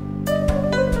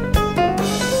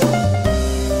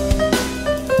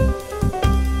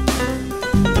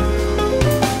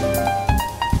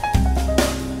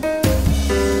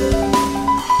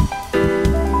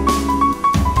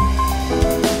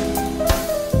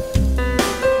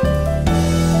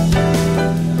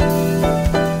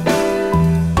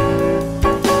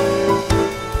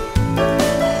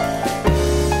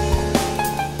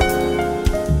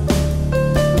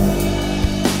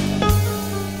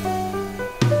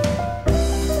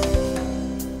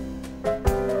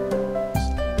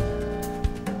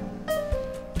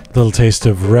 Little taste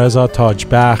of Reza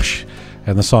Tajbakhsh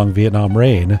and the song Vietnam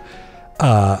Rain,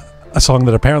 a song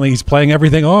that apparently he's playing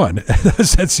everything on.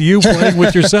 That's you playing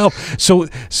with yourself. So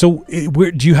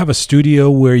where, do you have a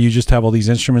studio where you just have all these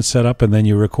instruments set up and then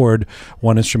you record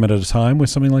one instrument at a time with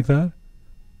something like that?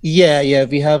 Yeah,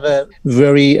 we have a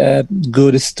very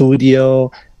good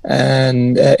studio,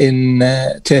 and in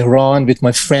Tehran with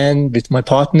my friend, with my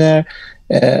partner.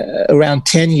 Around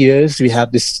 10 years we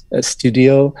have this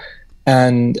studio,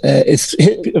 and it's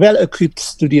a well-equipped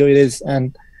studio it is,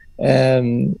 and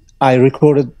I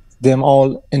recorded them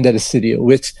all in that studio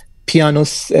with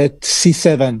pianos at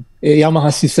C7,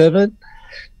 Yamaha C7,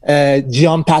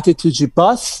 Jian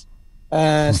bass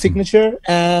signature,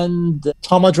 and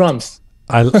Tama drums.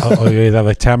 Yeah,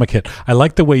 like Tama kit. I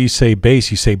like the way you say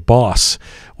bass. You say boss,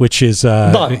 which is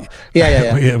yeah.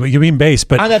 You mean bass,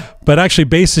 but actually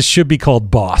basses should be called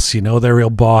boss. You know, they're real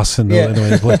boss in the way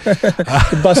they play.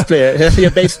 Bass player, yeah,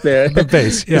 bass player.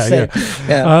 Bass,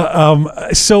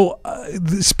 yeah. So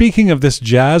speaking of this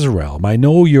jazz realm, I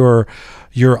know your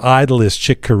idol is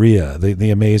Chick Corea,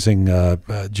 the amazing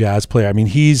jazz player. I mean,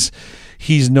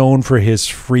 he's known for his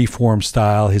free-form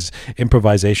style, his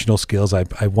improvisational skills. I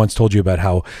once told you about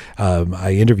how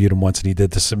I interviewed him once, and he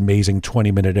did this amazing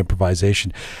 20-minute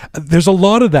improvisation. There's a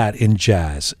lot of that in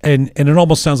jazz, and it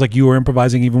almost sounds like you were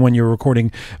improvising even when you were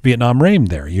recording Vietnam Rain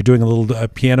there. You're doing a little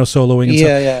piano soloing and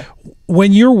stuff. Yeah.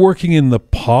 When you're working in the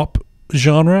pop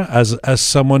genre, as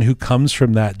someone who comes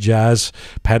from that jazz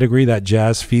pedigree, that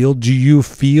jazz field, do you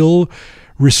feel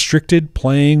restricted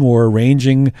playing or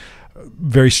arranging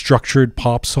very structured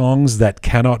pop songs that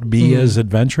cannot be as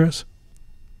adventurous?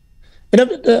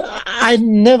 I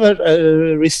never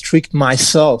restrict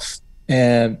myself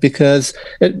because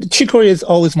Chick Corea is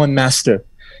always my master,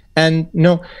 and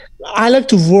I like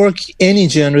to work any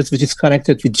genres which is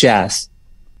connected with jazz.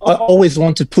 I always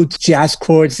want to put jazz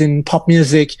chords in pop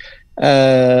music,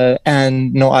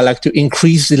 and I like to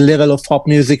increase the level of pop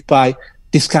music by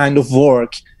this kind of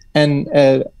work. And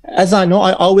as I know,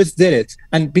 I always did it.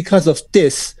 And because of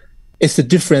this, it's the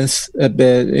difference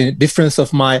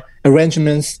of my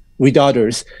arrangements with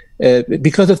others.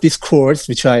 Because of these chords,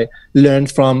 which I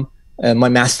learned from my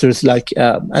masters like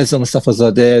Azam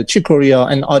Mustafazadeh, Chick Corea,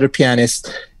 and other pianists.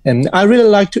 And I really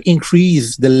like to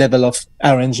increase the level of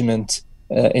arrangement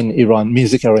in Iran,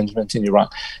 music arrangement in Iran.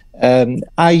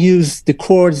 I use the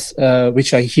chords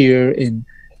which I hear in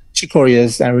Chick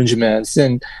Corea's arrangements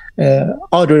and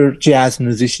other jazz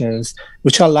musicians,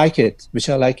 which I like it.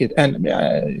 And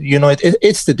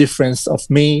it's the difference of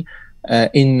me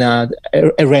in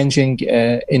arranging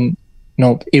in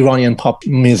Iranian pop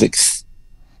musics.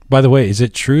 By the way, is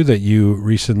it true that you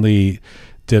recently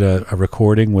did a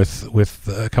recording with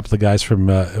a couple of guys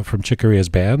from Chick Corea's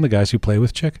band, the guys who play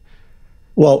with Chick?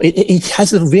 Well, it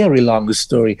has a very long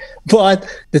story. But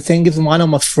the thing is, one of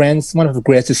my friends, one of the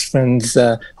greatest friends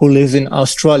who lives in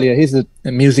Australia, he's a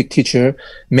music teacher,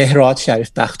 Mehrad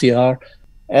Sharif Bakhtiar.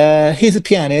 He's a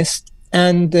pianist,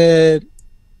 and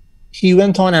he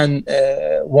went on and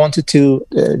wanted to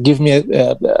give me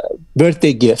a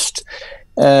birthday gift.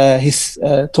 He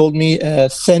told me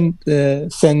send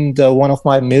one of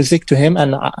my music to him,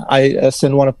 and I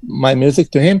sent one of my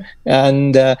music to him,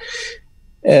 and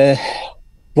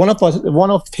one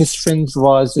of his friends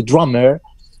was a drummer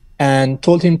and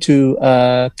told him to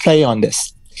play on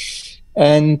this.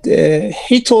 And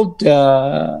he told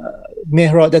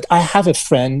Mehrad that I have a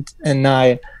friend and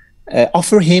I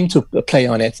offer him to play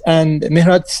on it. And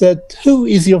Mehrad said, "Who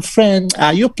is your friend?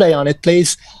 You play on it,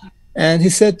 please." And he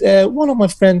said, "One of my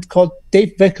friends called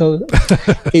Dave Weckl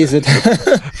is it?"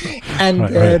 And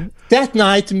right. That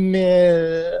night,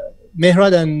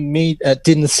 Mehrad and me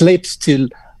didn't sleep till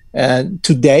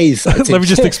 2 days. Let me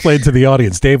just explain to the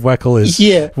audience. Dave Weckl is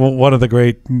one of the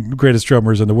greatest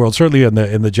drummers in the world. Certainly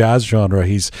in the jazz genre,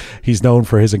 he's known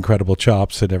for his incredible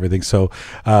chops and everything. So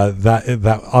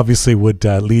that obviously would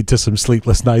lead to some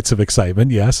sleepless nights of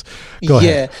excitement. Yes, go ahead.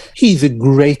 Yeah, he's a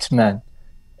great man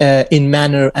in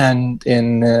manner and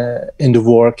in the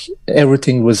work.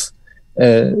 Everything was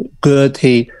good.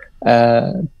 He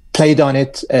played on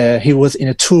it. He was in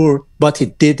a tour, but he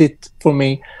did it for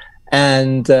me.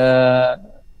 And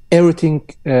everything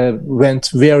went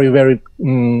very, very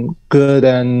good.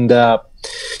 And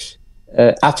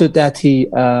after that, he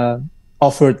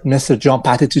offered Mr. John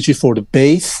Patitucci for the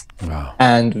bass. Wow.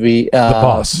 And we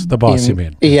the boss, you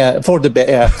mean? Yeah, for the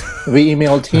we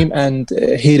emailed him, and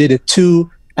he did it too.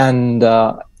 And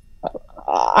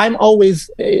I'm always,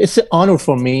 it's an honor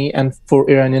for me and for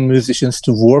Iranian musicians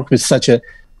to work with such a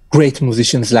great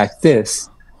musicians like this.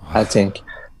 I think.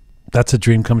 That's a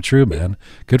dream come true, man.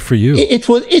 Good for you.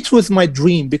 It was my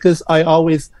dream, because I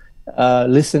always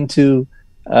listen to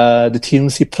the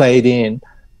tunes he played in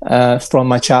from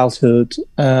my childhood,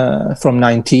 from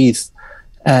 90s,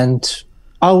 and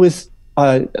I always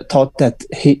thought that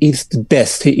he is the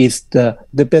best. He is the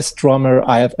best drummer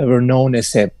I have ever known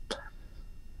as him.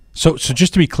 So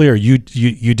just to be clear, you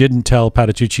didn't tell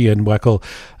Patitucci and Weckl,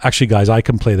 actually, guys, I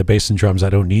can play the bass and drums. I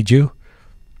don't need you.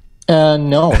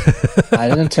 No, I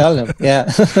didn't tell them.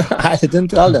 Yeah, I didn't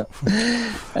tell them.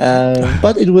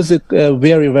 But it was a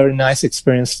very, very nice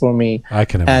experience for me. I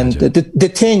can imagine. And the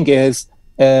thing is,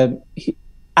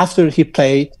 after he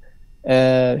played,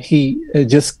 he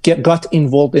just got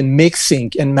involved in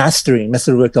mixing and mastering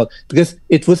Mr. Weckl, because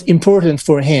it was important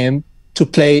for him to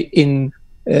play in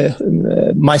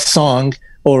my song,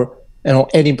 or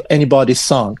anybody's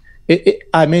song.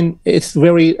 I mean, it's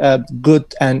very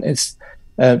good, and it's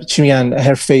چی میگن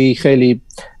حرفه‌ای خیلی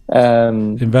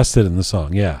invested in the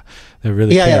song. Yeah, they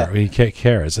really care. He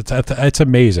cares. It's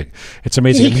amazing. It's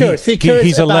amazing. He cares.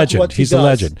 He's a legend. He's a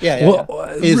legend. Yeah.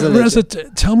 Reza,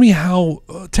 tell me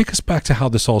take us back to how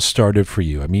this all started for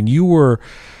you. I mean, you're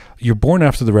born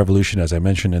after the revolution, as I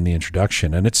mentioned in the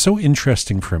introduction, and it's so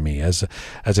interesting for me as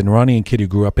an Iranian kid who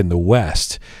grew up in the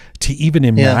West to even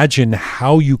imagine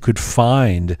how you could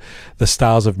find the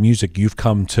styles of music you've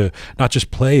come to not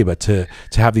just play, but to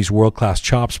have these world-class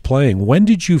chops playing. When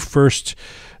did you first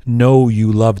know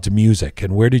you loved music,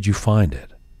 and where did you find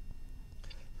it?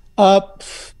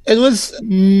 It was,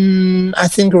 I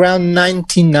think, around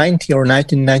 1990 or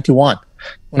 1991,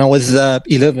 when I was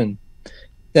 11,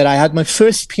 that I had my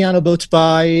first piano bought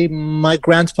by my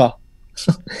grandpa.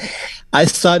 I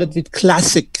started with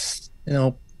classics.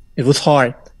 It was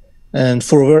hard. And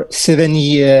for over 7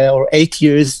 or 8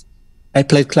 years, I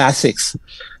played classics.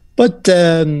 But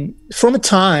from a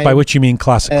time... By which you mean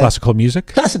classical music?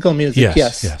 Classical music,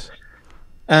 yes.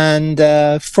 And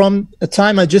from a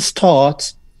time I just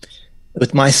thought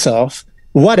with myself,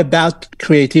 what about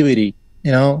creativity?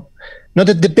 Not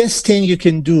that the best thing you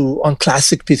can do on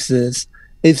classic pieces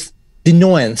is the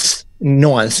nuance.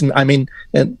 I mean,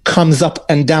 it comes up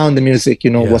and down the music,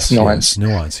 what's nuance. Yes,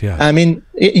 nuance, yeah. I mean,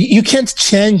 you can't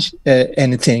change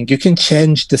anything. You can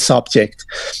change the subject.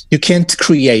 You can't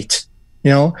create,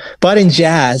 But in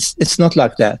jazz, it's not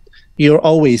like that. You're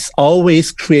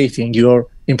always creating. You're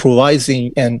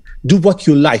improvising and do what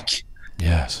you like.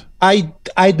 Yes.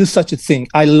 I do such a thing.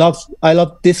 I love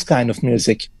this kind of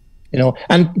music,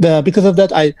 And because of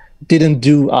that, I didn't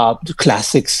do the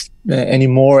classics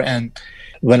anymore. And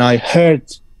when I heard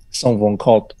someone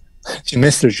called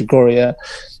Mr. Jigoria,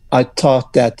 I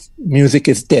thought that music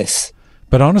is this.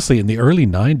 But honestly, in the early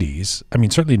 90s, I mean,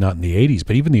 certainly not in the 80s,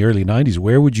 but even the early 90s,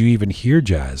 where would you even hear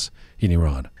jazz in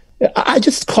Iran? I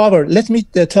just covered. Let me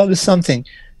tell you something.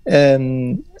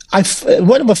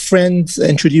 One of my friends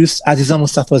introduced Aziza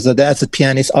Mustafazadeh as a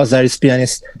pianist, Azari's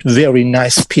pianist, very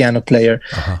nice piano player,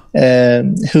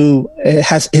 who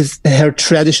has her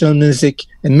traditional music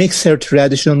and mix her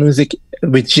traditional music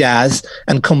with jazz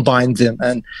and combine them.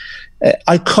 And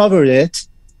I covered it,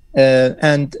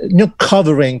 and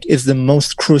covering is the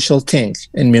most crucial thing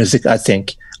in music, I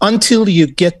think, until you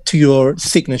get to your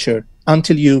signature,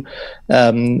 until you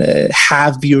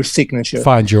have your signature.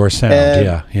 Find your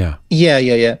sound,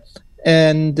 yeah.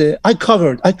 And I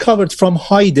covered from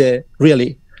Haide,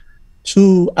 really,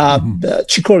 to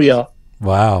Chikoria.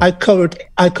 Wow. I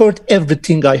covered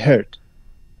everything I heard.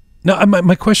 No,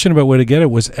 my question about where to get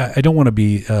it was, I don't want to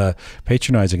be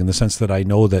patronizing in the sense that I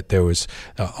know that there was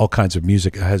all kinds of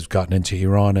music has gotten into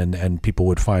Iran, and people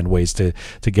would find ways to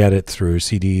get it through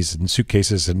CDs and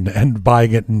suitcases and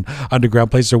buying it in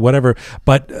underground places or whatever.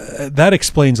 But that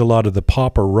explains a lot of the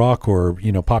pop or rock or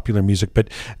popular music. But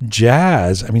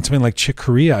jazz, I mean, something like Chick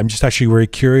Corea, I'm just actually very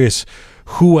curious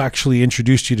who actually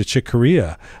introduced you to Chick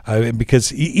Corea,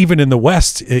 because even in the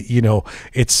West,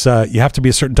 it's you have to be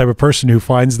a certain type of person who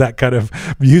finds that kind of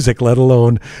music, let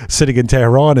alone sitting in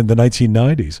Tehran in the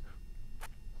 1990s.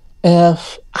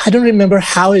 I don't remember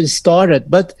how it started,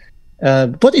 but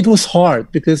it was hard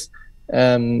because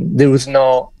there was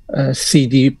no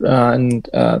CD, and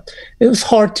it was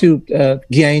hard to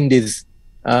gain these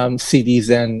CDs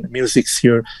and musics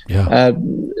here. Yeah.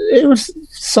 It was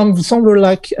somewhere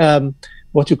like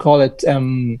what you call it,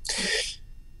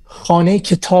 Khane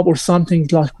Kitab or something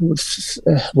like was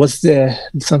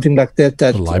something like that.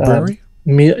 That library.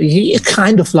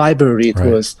 Kind of library it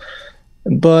was,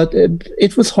 but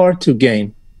it was hard to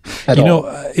gain.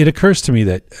 It occurs to me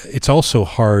that it's also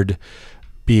hard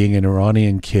being an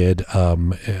Iranian kid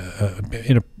in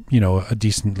a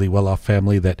decently well-off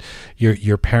family, that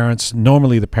your parents,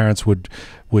 normally the parents would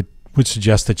would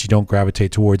suggest that you don't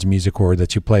gravitate towards music or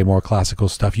that you play more classical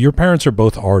stuff. Your parents are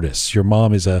both artists. Your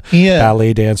mom is a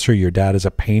ballet dancer. Your dad is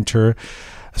a painter.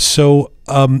 So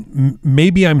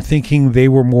maybe I'm thinking they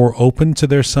were more open to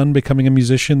their son becoming a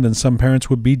musician than some parents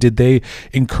would be. Did they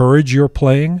encourage your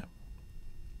playing?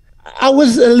 I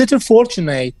was a little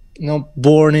fortunate,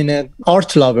 born in an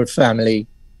art lover family,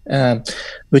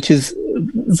 which is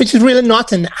really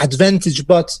not an advantage,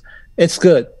 but it's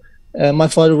good. My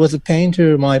father was a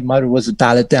painter, my mother was a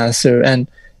ballet dancer, and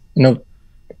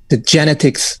the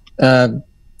genetics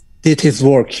did his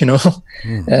work.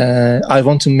 I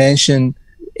want to mention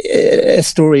a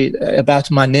story about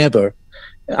my neighbor.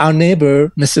 Our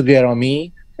neighbor, Mr.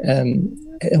 Gerami,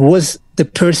 was the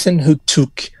person who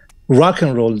took rock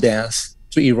and roll dance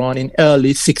to Iran in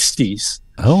early 60s.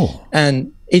 Oh.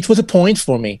 And it was a point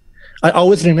for me. I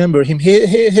always remember him.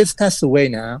 He's passed away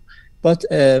now. But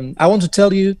I want to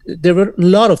tell you, there were a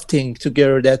lot of things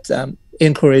together that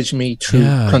encouraged me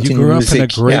to continue you grew music. up in a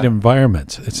great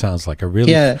environment. It sounds like a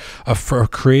really a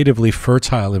creatively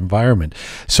fertile environment.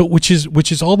 So, which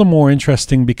is all the more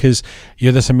interesting because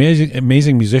you're this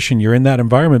amazing musician. You're in that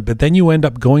environment, but then you end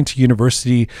up going to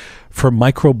university for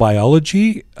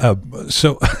microbiology.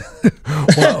 So,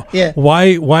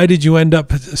 why did you end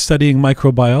up studying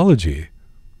microbiology?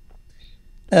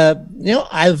 I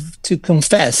have to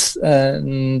confess,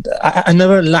 I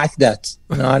never liked that.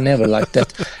 No, I never liked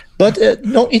that. But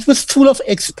it was full of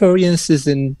experiences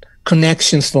and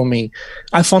connections for me.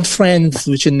 I found friends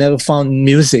which I never found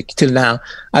music till now.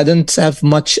 I don't have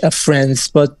much friends,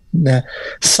 but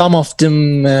some of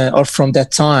them are from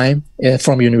that time,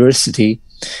 from university.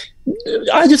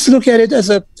 I just look at it as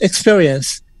an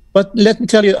experience. But let me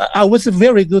tell you, I was a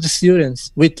very good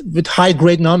student with high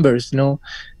grade numbers,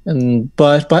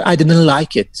 but I didn't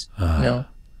like it. I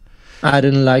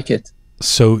didn't like it.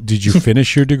 So did you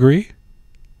finish your degree?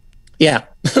 Yeah.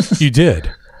 You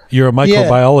did? You're a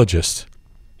microbiologist.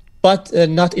 But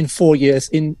not in 4 years.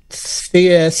 In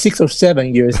 6 or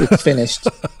 7 years, it's finished.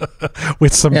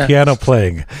 With some piano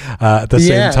playing at the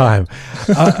same time.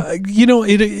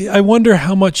 I wonder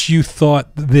how much you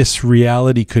thought this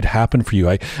reality could happen for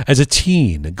you. As a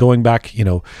teen, going back,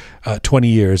 20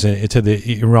 years into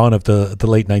the Iran of the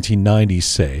late 1990s,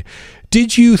 say,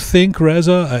 did you think,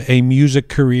 Reza, a music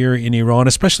career in Iran,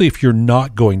 especially if you're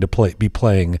not going to be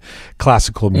playing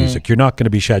classical music, you're not going to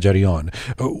be Shajarian,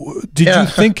 did you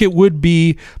think it would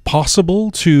be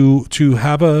possible to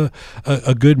have a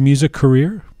good music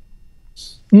career?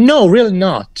 No, really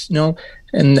not.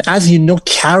 And as you know,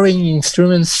 carrying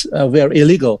instruments were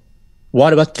illegal.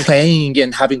 What about playing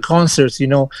and having concerts,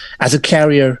 as a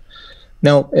career?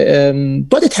 No,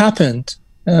 but it happened.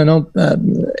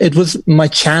 It was my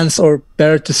chance, or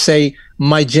better to say,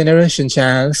 my generation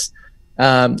chance.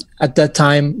 At that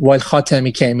time, while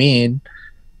Khatami came in,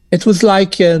 it was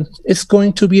like it's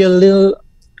going to be a little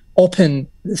open.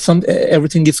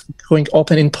 Everything is going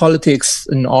open in politics,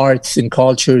 in arts, in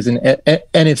cultures, in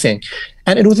anything.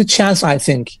 And it was a chance, I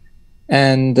think.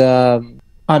 And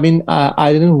I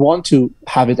didn't want to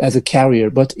have it as a career,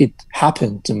 but it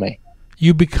happened to me.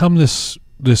 You become this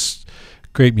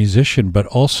great musician, but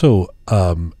also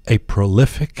a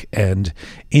prolific and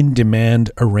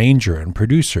in-demand arranger and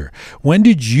producer. When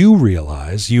did you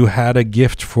realize you had a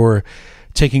gift for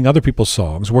taking other people's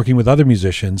songs, working with other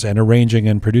musicians, and arranging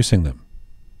and producing them?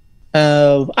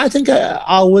 I think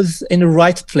I was in the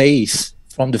right place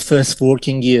from the first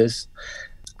working years.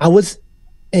 I was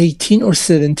 18 or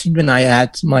 17 when I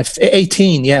had my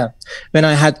 18, when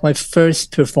I had my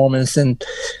first performance, and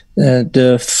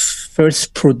the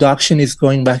first production is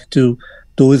going back to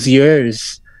those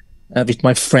years with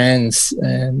my friends,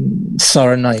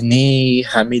 Sara Naini,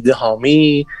 Hamid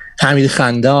Hami, Hamid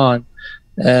Khandan,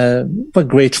 but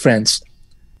great friends.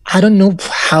 I don't know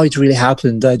how it really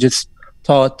happened. I just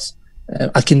thought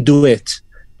I can do it.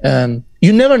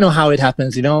 You never know how it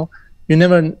happens, You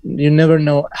never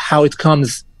know how it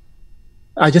comes.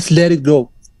 I just let it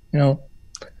go,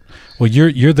 Well,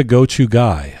 you're the go-to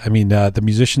guy. I mean, the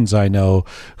musicians I know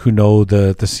who know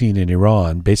the scene in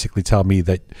Iran basically tell me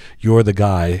that you're the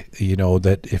guy,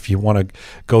 that if you want to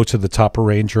go to the top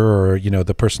arranger or,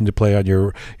 the person to play on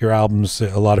your albums,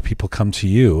 a lot of people come to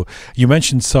you. You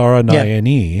mentioned Sara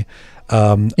Naini.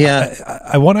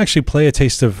 I want to actually play a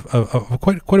taste of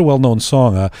quite a well-known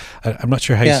song. I'm not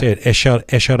sure how you say it.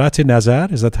 Esharat Nazar,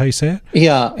 is that how you say it?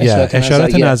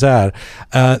 Esharat Nazar.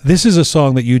 This is a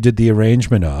song that you did the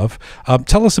arrangement of.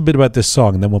 Tell us a bit about this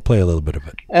song, and then we'll play a little bit of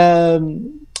it.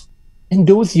 In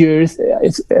those years,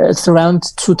 it's around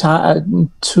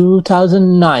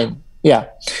 2009.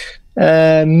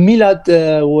 Milad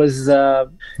was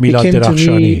Milad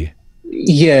Derakhshani.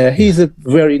 Yeah, he's a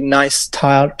very nice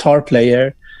tar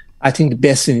player. I think the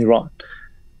best in Iran.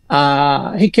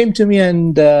 He came to me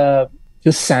and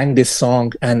just sang this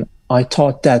song, and I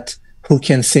thought that who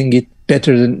can sing it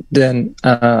better than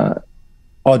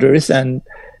others, and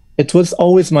it was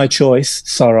always my choice,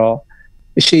 Sarah.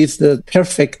 She is the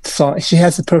perfect song. She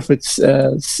has a perfect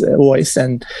voice,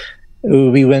 and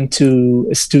we went to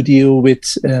a studio with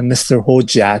Mr.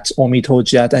 Hojat, Omid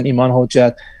Hojat, and Iman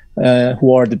Hojat,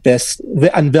 who are the best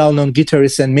and well-known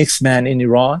guitarists and mixman in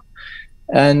Iran,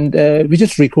 and we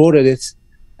just recorded it.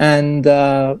 And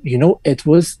it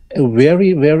was a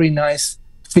very, very nice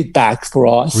feedback for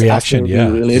us. Reaction,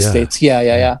 after we released it.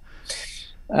 Yeah.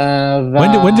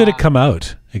 When did it come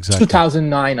out exactly?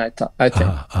 2009, I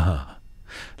think.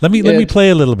 Let me play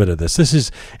a little bit of this. This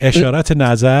is Esharat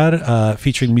Nazar,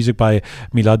 featuring music by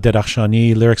Milad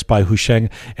Derakhshani, lyrics by Husheng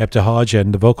Ebtihaj,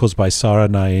 and the vocals by Sara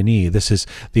Naini. This is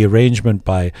the arrangement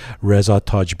by Reza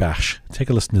Tajbakhsh. Take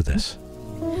a listen to this.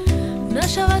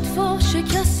 نشود فاش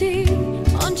کسی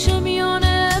آنچه میان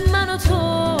من و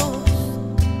توست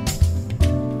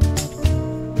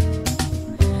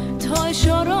تا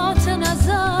اشارات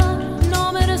نظر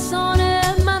نام رسان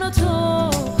من و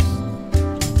توست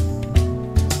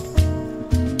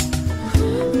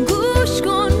گوش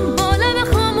کن با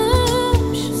لب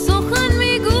خاموش سخن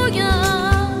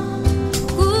میگویم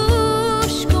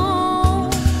گوش کن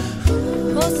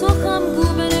پاسخم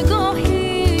گو به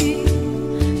نگاهی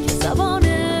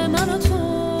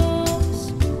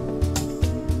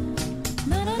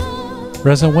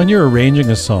Reza, when you're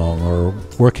arranging a song or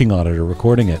working on it or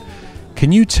recording it,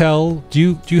 can you tell,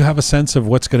 do you have a sense of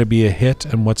what's going to be a hit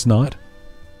and what's not?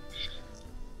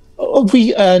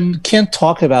 We can't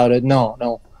talk about it.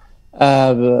 No.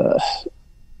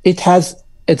 It has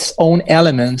its own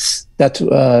elements that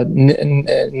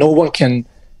no one can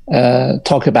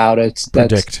talk about it.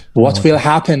 Predict. What will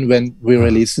happen when we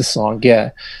release the song. Yeah.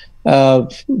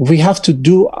 We have to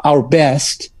do our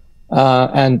best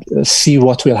and see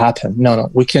what will happen. No,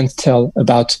 we can't tell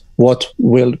about what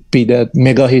will be the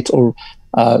mega hit or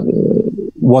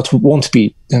what won't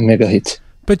be the mega hit.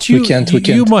 But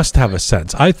you must have a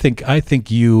sense. I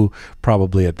think you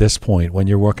probably at this point, when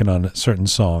you're working on certain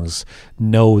songs,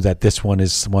 know that this one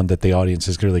is one that the audience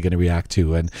is really going to react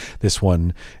to, and this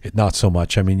one not so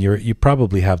much. I mean, you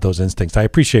probably have those instincts. I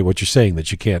appreciate what you're saying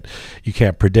that you can't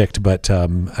predict, but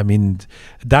I mean,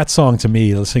 that song to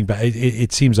me, listening back,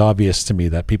 it seems obvious to me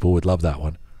that people would love that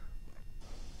one.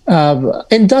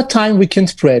 In that time, we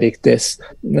can't predict this.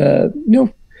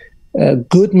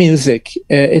 Good music.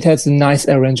 It has a nice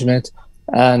arrangement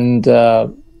and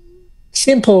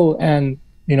simple, and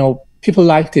people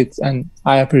liked it, and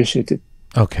I appreciate it.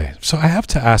 Okay, so I have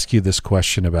to ask you this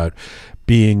question about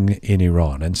being in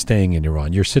Iran and staying in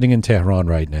Iran. You're sitting in Tehran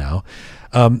right now.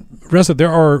 Reza,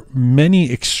 there are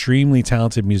many extremely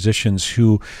talented musicians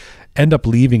who end up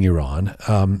leaving Iran.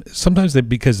 Sometimes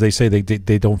because they say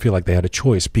they don't feel like they had a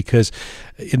choice, because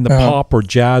in the pop or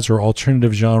jazz or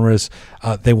alternative genres,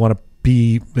 they want to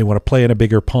play in a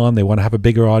bigger pond, they want to have a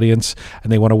bigger audience,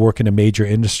 and they want to work in a major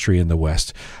industry in the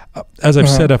West. As I've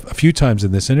said a few times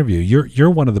in this interview, you're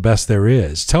one of the best there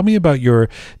is. Tell me about your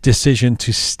decision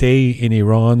to stay in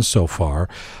Iran so far,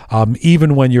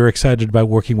 even when you're excited about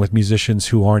working with musicians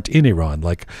who aren't in Iran,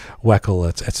 like Weckl,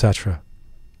 etc.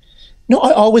 No,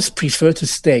 I always prefer to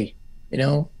stay.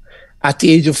 At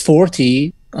the age of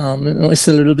 40, it's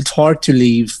a little bit hard to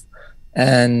leave,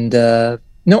 and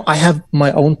I have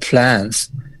my own plans.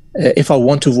 If I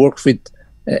want to work with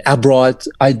abroad,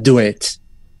 I do it.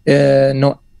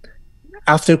 Not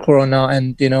after Corona,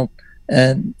 and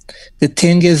the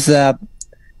thing is, I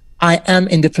am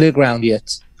in the playground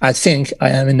yet. I think I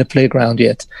am in the playground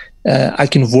yet. I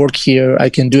can work here. I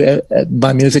can do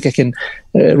my music. I can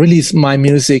release my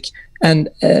music. And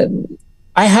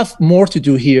I have more to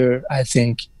do here, I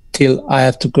think, till I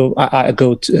have to go. I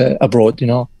go to, abroad.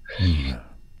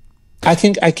 I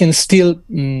think I can still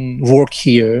work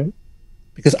here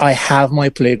because I have my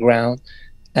playground,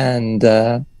 and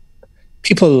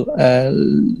people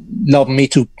love me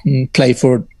to play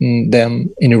for them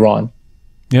in Iran.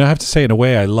 I have to say, in a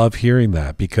way, I love hearing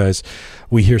that, because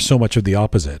we hear so much of the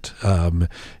opposite.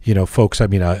 Folks, I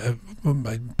mean, I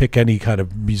pick any kind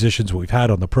of musicians we've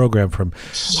had on the program, from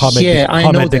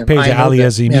Hamed Dikpage, Ali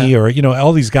Azimi, or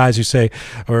all these guys who say,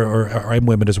 or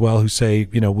women as well, who say,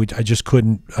 I just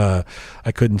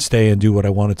couldn't stay and do what I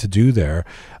wanted to do there.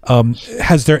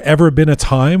 Has there ever been a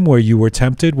time where you were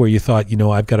tempted, where you thought,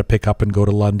 I've got to pick up and go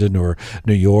to London or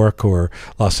New York or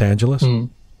Los Angeles?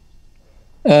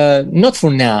 Not for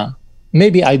now.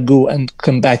 Maybe I go and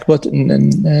come back, but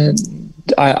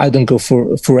I don't go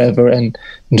for forever and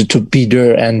to be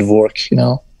there and work, you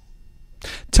know.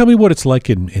 Tell me what it's like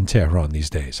in Tehran these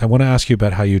days. I want to ask you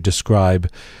about how you describe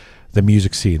the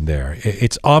music scene there.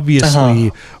 It's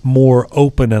obviously more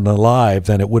open and alive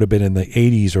than it would have been in the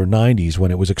 80s or 90s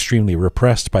when it was extremely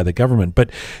repressed by the government.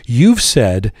 But you've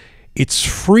said it's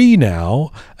free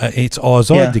now. It's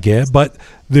azad, but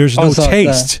there's no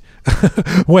taste.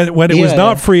 when it was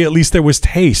not free, at least there was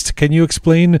taste. Can you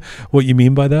explain what you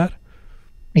mean by that?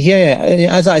 Yeah,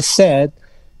 as I said,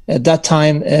 at that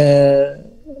time,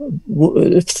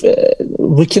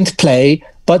 we can't play,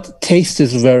 but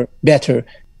tastes were better.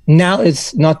 Now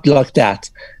it's not like that.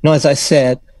 Now, as I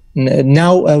said,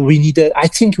 now I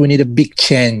think we need a big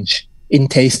change in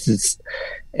tastes,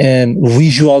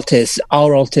 visual tastes,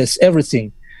 oral tastes,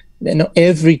 everything. You know,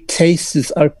 every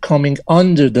tastes are coming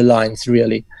under the lines,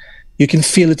 really. You can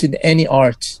feel it in any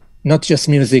art, not just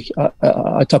music.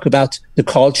 I talk about the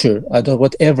culture. I talk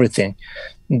about everything.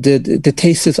 The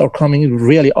tastes are coming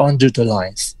really under the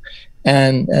lines.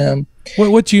 And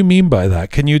what do you mean by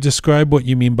that? Can you describe what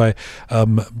you mean by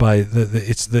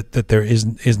it's that there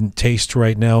isn't taste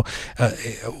right now?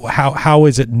 How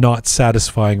is it not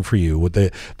satisfying for you with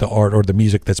the art or the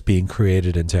music that's being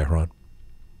created in Tehran?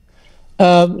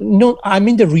 No, I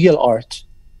mean the real art.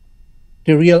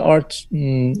 The real art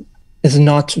is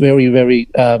not very, very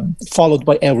followed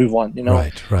by everyone. You know,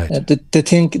 right.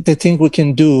 The thing we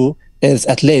can do is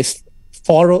at least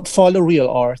follow real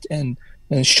art and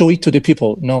show it to the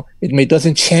people. No, it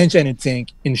doesn't change anything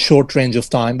in short range of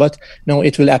time, but no,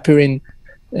 it will appear in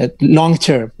long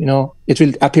term. You know, it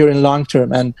will appear in long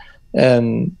term, and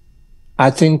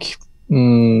I think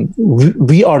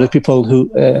we are the people who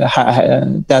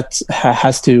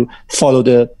has to follow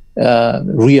the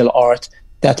real art,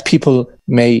 that people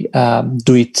may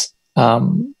do it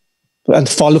and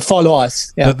follow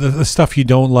us. Yeah. The stuff you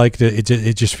don't like,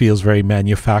 it just feels very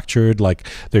manufactured, like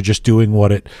they're just doing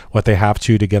what they have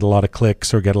to get a lot of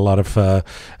clicks or get a lot of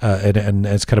and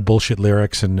it's kind of bullshit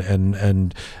lyrics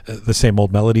and the same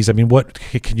old melodies. I mean, what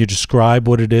can you describe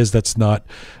what it is that's not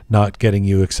getting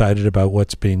you excited about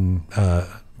what's being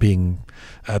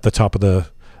at the top of the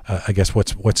I guess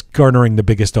what's garnering the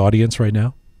biggest audience right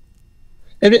now?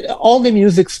 All the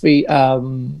musics we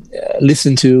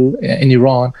listen to in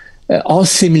Iran are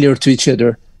similar to each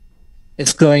other.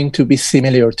 It's going to be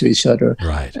similar to each other,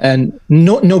 right? And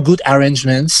no good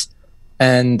arrangements,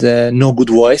 and no good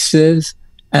voices,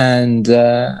 and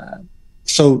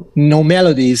so no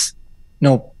melodies,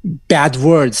 no bad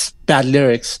words, bad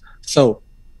lyrics. So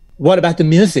what about the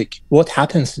music? What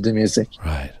happens to the music?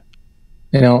 Right.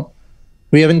 You know,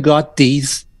 we haven't got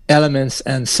these elements,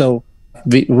 and so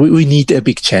we need a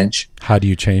big change. How do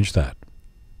you change that?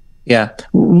 Yeah,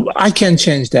 I can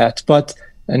change that, but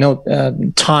I know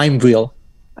time will,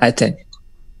 I think.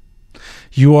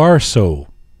 You are so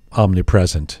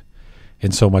omnipresent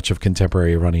in so much of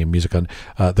contemporary Iranian music, on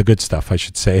the good stuff, I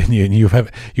should say. And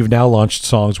you've now launched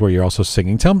songs where you're also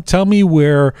singing. Tell me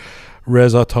where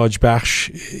Reza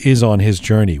Tajbakhsh is on his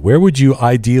journey. Where would you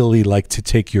ideally like to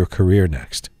take your career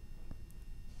next?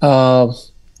 No,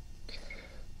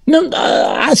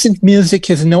 I think music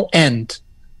has no end.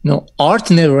 No,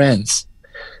 art never ends.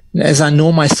 As I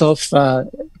know myself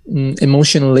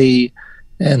emotionally,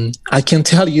 I can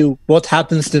tell you what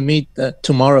happens to me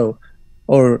tomorrow,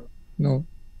 or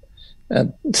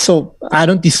so I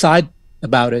don't decide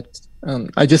about it.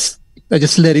 I just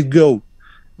let it go.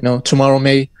 You know, tomorrow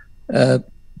may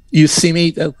you see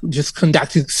me just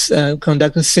conducting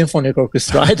symphonic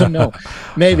orchestra. I don't know.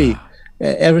 Maybe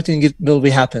everything will be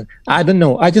happen. I don't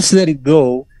know. I just let it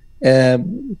go.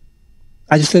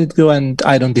 I just let it go, and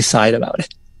I don't decide about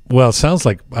it. Well, it sounds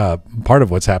like part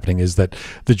of what's happening is that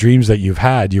the dreams that you've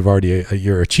had,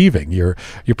 you're achieving. You're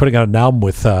putting out an album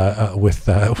with a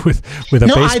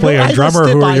bass player and drummer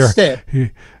who are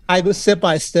I go step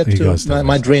by step to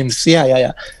my dreams.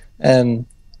 Yeah. No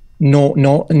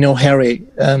hurry.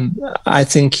 I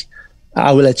think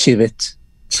I will achieve it.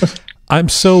 I'm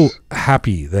so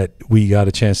happy that we got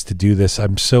a chance to do this.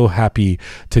 I'm so happy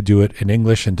to do it in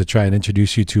English and to try and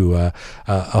introduce you to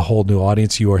a whole new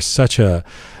audience. You are such a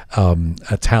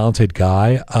talented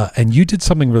guy, and you did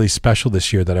something really special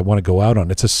this year that I want to go out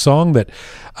on. It's a song that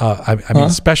I mean,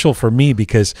 special for me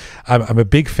because I'm a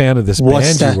big fan of this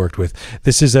band you worked with.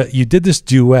 You did this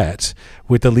duet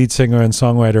with the lead singer and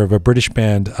songwriter of a British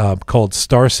band called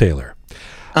Star Sailor.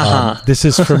 This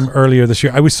is from earlier this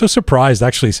year. I was so surprised,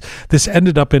 actually. This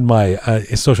ended up in my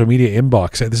social media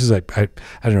inbox. This is, I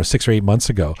don't know, 6 or 8 months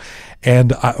ago.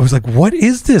 And I was like, what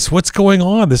is this? What's going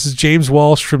on? This is James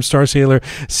Walsh from Star Sailor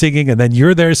singing, and then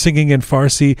you're there singing in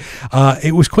Farsi.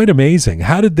 It was quite amazing.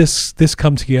 How did this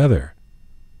come together?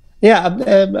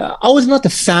 Yeah, I was not a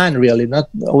fan, really. I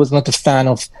was not a fan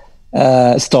of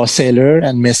Star Sailor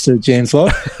and Mr. James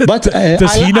Walsh, but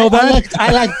does he know that?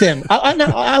 I like them.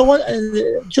 I want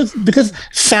just because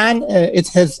fan it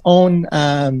has own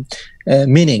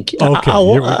meaning. Okay,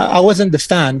 I wasn't the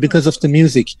fan because of the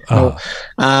music, no.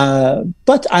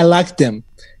 But I liked them.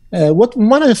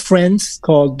 One of the friends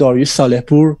called Darius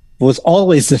Salehpour was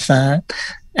always a fan,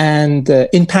 and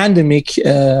in pandemic,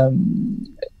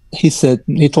 he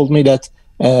told me that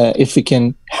if we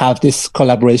can have this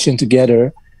collaboration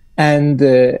together. And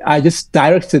I just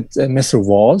directed Mr.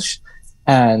 Walsh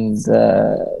and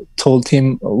told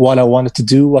him what I wanted to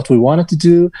do, what we wanted to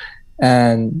do.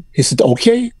 And he said,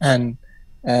 okay. And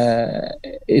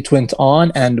it went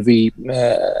on, and we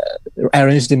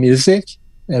rearranged the music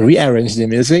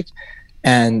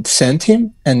and sent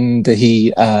him. And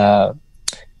he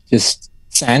just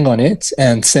sang on it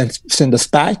and sent us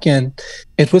back. And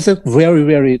it was a very,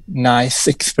 very nice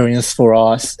experience for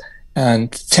us.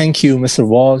 And thank you, Mr.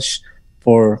 Walsh,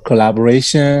 for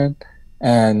collaboration.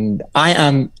 And I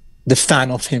am the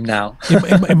fan of him now.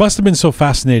 It must have been so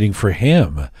fascinating for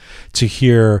him to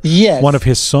hear one of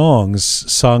his songs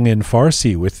sung in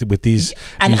Farsi with these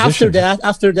and musicians.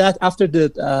 after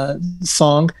the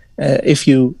song, if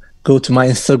you go to my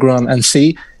Instagram and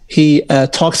see, he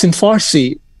talks in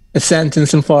Farsi, a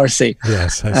sentence in Farsi.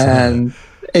 Yes, I saw and that.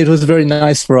 It was very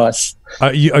nice for us.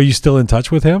 Are you still in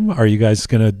touch with him? Are you guys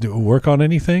going to work on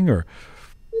anything, or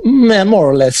more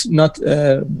or less? Not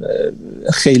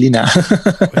خیلی نه.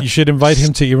 You should invite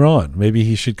him to Iran. Maybe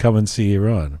he should come and see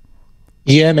Iran.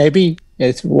 Yeah, maybe.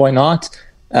 Why not?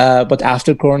 But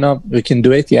after Corona, we can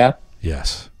do it. Yeah.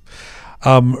 Yes.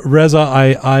 Reza,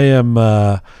 I am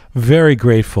very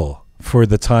grateful for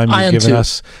the time you've given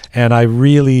us, and I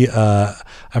really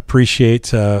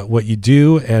appreciate what you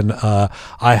do, and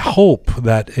I hope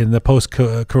that in the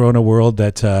post-corona world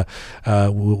that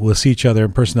we'll see each other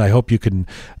in person. I hope you can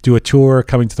do a tour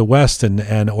coming to the West,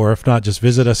 and or if not, just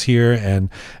visit us here,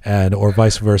 and or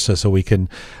vice versa, so we can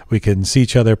see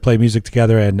each other, play music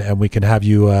together, and we can have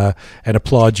you and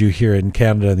applaud you here in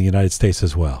Canada and the United States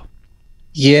as well.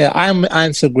 Yeah,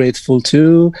 I'm so grateful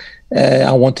too.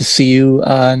 I want to see you,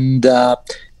 and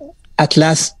at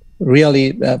last,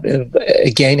 really,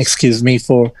 again, excuse me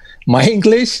for my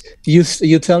English. You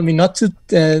tell me not to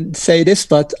say this,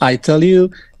 but I tell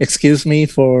you, excuse me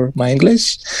for my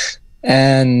English.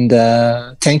 And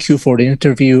thank you for the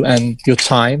interview and your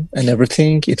time and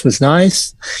everything. It was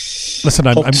nice. Listen,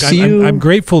 I'm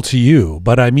grateful to you,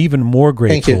 but I'm even more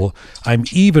grateful. I'm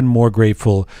even more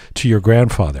grateful to your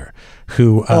grandfather,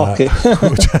 who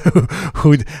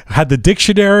who had the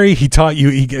dictionary. He taught you.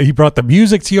 He brought the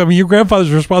music to you. I mean, your grandfather's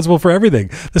responsible for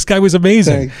everything. This guy was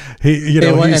amazing. He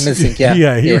was amazing.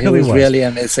 He really was really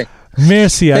amazing.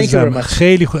 Merci. Thank you very much.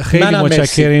 خیلی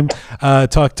متشکریم.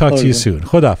 Talk to you soon.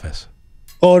 خداحافظ.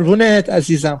 قربونت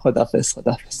عزیزم. خداحافظ.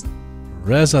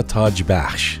 Reza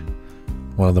Tajbakhsh,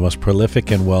 one of the most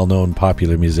prolific and well-known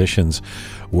popular musicians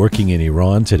working in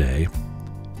Iran today.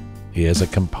 He is a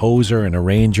composer, an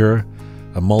arranger,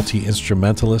 a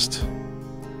multi-instrumentalist.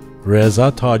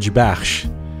 Reza Tajbakhsh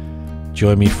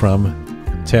joined me from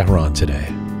Tehran today.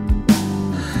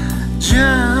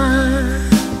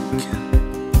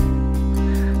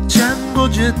 جنگ و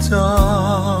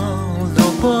جدال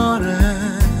دوباره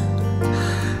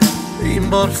این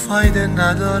بار فایده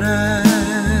نداره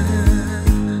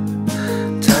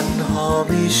تنها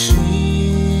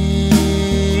میشیم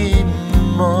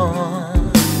ما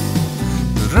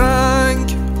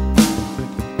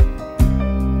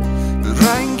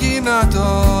رنگی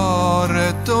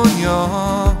نداره دنیا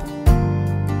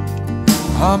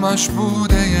همش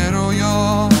بوده یه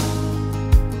رویا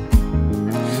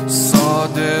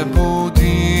ساده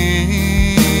بودیم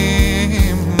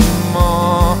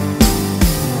ما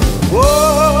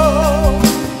Whoa,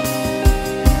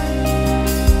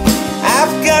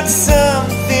 I've got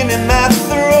something in my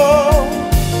throat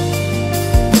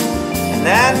and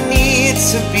I need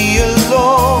to be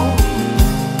alone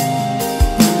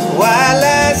while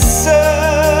I suffer.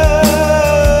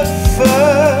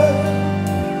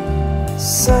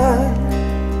 Son,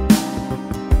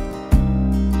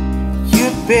 you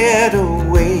better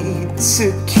wait to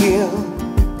kill.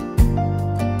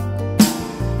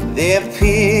 They're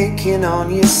picking on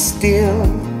you still,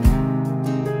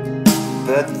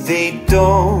 but they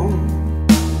don't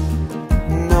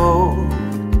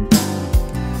know,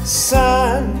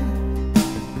 son.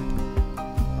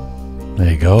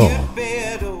 There you go. You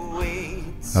better wait.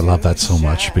 I love that so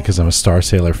much because I'm a Star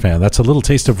Sailor fan. That's a little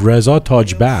taste of Reza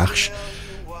Tajbakhsh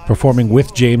performing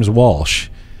with James Walsh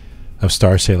of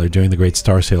Star Sailor, doing the great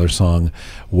Star Sailor song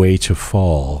Way to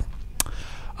Fall.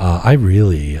 I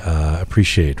really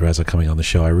appreciate Reza coming on the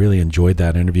show. I really enjoyed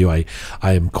that interview. I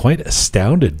am quite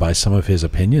astounded by some of his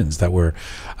opinions that were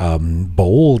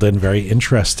bold and very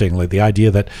interesting, like the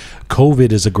idea that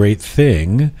COVID is a great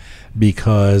thing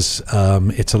because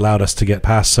it's allowed us to get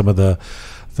past some of the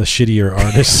shittier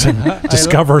artists and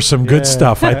discover some good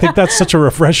stuff. I think that's such a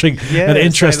refreshing and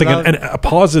interesting and a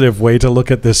positive way to look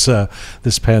at this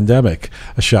this pandemic.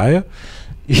 Ashaya?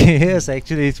 Yes,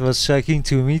 actually it was shocking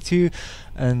to me too,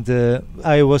 and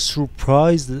I was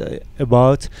surprised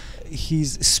about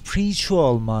his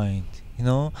spiritual mind, you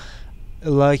know,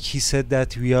 like he said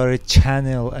that we are a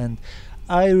channel, and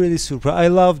I really surprised. I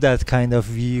love that kind of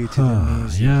view to the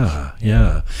music.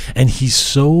 Yeah. And he's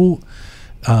so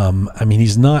I mean,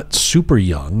 he's not super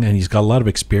young, and he's got a lot of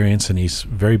experience, and he's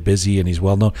very busy, and he's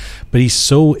well known. But he's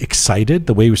so excited.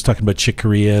 The way he was talking about Chick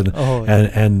Corea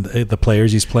and the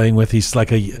players he's playing with, he's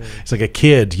like a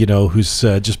kid, you know, who's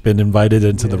just been invited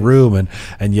into the room,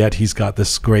 and yet he's got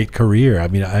this great career. I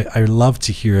mean, I love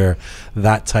to hear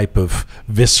that type of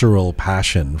visceral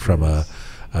passion from a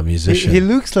musician. He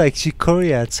looks like Chick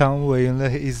Corea at some way, you know,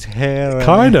 his hair.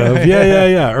 Kind of,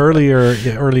 yeah.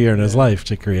 Earlier in his life,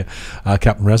 Chick Corea.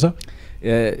 Captain Reza?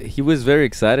 He was very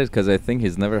excited because I think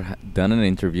he's never done an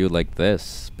interview like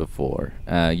this before.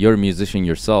 You're a musician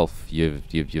yourself.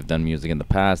 You've done music in the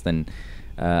past, and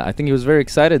I think he was very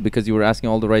excited because you were asking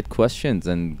all the right questions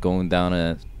and going down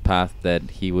a path that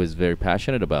he was very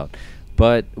passionate about.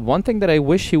 But one thing that I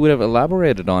wish he would have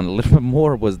elaborated on a little bit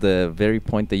more was the very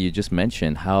point that you just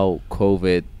mentioned, how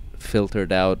COVID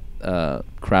filtered out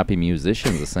crappy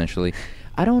musicians, essentially.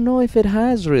 I don't know if it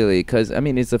has really, because I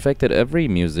mean, it's affected every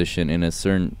musician in a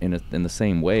certain in the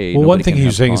same way. Well, one thing he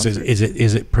was saying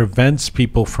is it prevents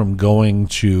people from going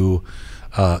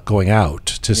out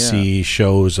to see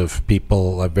shows of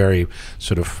people, very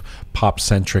sort of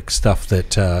pop-centric stuff,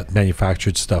 that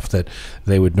manufactured stuff that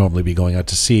they would normally be going out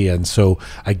to see. And so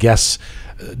I guess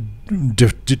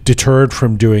deterred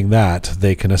from doing that,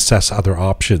 they can assess other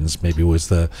options, maybe was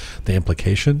the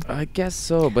implication. I guess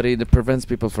so, but it prevents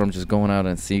people from just going out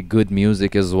and see good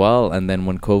music as well. And then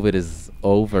when COVID is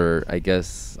over, I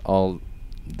guess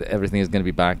everything is going to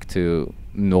be back to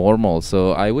normal.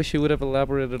 So I wish he would have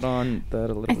elaborated on that a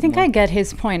little bit. I think more. I get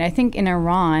his point. I think in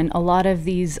Iran, a lot of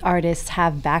these artists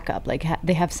have backup. Like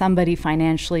they have somebody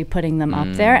financially putting them up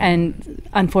there, and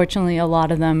unfortunately, a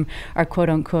lot of them are quote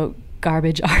unquote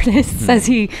garbage artists, as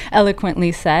he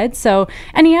eloquently said. So,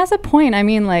 and he has a point. I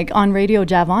mean, like on Radio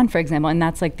Javan, for example, and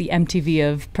that's like the MTV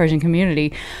of Persian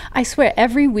community. I swear,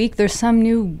 every week there's some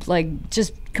new, like,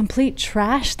 just complete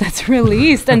trash that's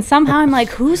released, and somehow I'm like,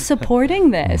 who's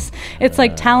supporting this? It's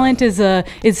like talent is a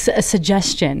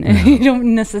suggestion. You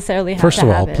don't necessarily have First to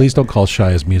of all, have it. please don't call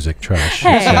Shaya's music trash.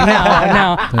 Hey,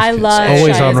 no, I love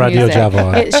always Shaya's on Radio music.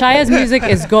 Javan. Shaya's music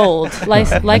is gold, like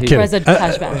Reza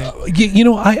Tajbakhsh. You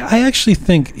know, I actually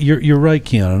think you're right,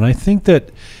 Kyan, and I think that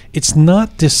it's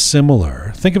not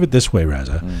dissimilar. Think of it this way,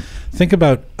 Reza. Think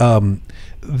about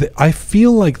I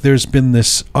feel like there's been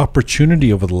this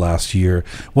opportunity over the last year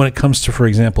when it comes to, for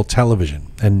example,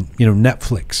 television and, you know,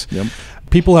 Netflix. Yep.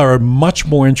 People are much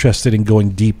more interested in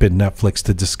going deep in Netflix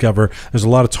to discover. There's a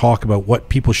lot of talk about what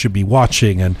people should be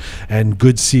watching and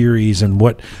good series and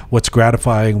what's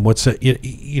gratifying.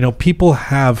 You know, people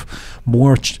have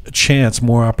more chance,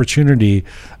 more opportunity,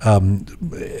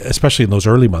 especially in those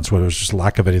early months where there's just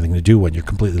lack of anything to do when you're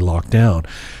completely locked down,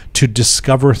 to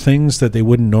discover things that they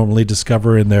wouldn't normally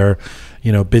discover in their,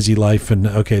 you know, busy life. And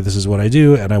okay, this is what I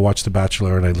do, and I watch The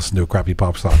Bachelor and I listen to a crappy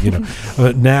pop song, you know.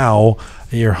 But now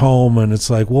you're home and it's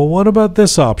like, well, what about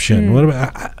this option? What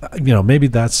about, you know, maybe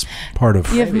that's part of.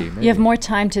 You have more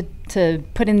time to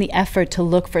put in the effort to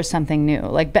look for something new.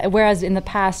 Like, whereas in the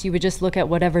past you would just look at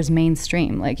whatever's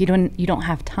mainstream. Like you don't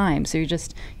have time, so you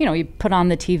just, you know, you put on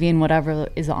the TV and whatever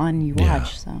is on you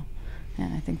watch. So yeah,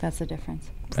 I think that's the difference.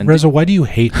 And Reza, why do you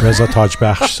hate Reza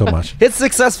Tajbakhsh so much? He's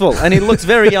successful and he looks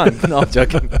very young. No, I'm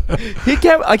joking. I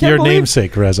can't Your believe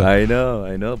namesake, Reza. I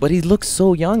know. But he looks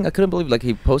so young. I couldn't believe, like,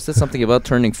 he posted something about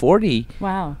turning 40.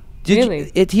 Wow.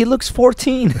 Really? He looks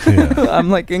 14. Yeah. I'm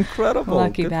like, incredible.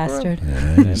 Lucky Good for him.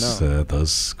 bastard. Yeah,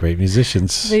 those great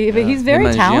musicians. But he's very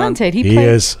Him and Jian. talented. He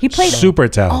is He played super all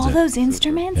talented. those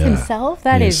instruments Yeah. himself.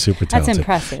 That He is super that's talented.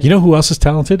 impressive. You know who else is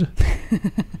talented?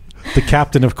 The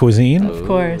captain of cuisine. Of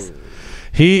course.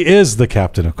 He is the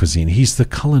captain of cuisine. He's the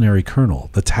culinary colonel,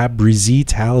 the Tabrizi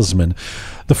talisman,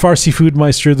 the Farsi food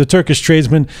meister, the Turkish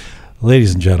tradesman.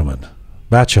 Ladies and gentlemen,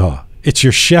 Bacha, it's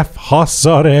your chef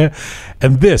Hoss-pitality,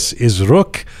 and this is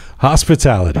Roqe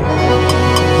Hospitality.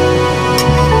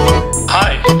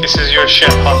 Hi, this is your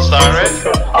chef Hoss-pitality,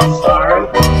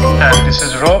 and this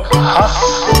is Roqe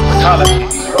Hospitality.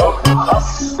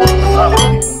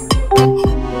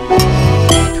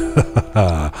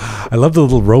 I love the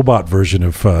little robot version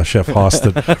of Chef Hoss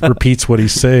that repeats what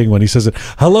he's saying when he says it.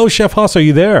 Hello, Chef Hoss, are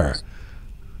you there?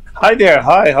 Hi there,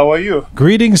 hi, how are you?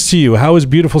 Greetings to you. How is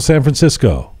beautiful San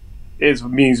Francisco? It's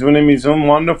Mizun,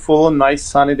 wonderful, nice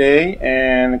sunny day,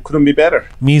 and couldn't be better.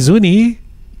 Mizuni?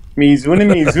 Mizun.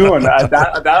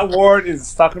 That word is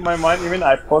stuck in my mind. Even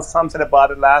I posted something about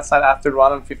it last night after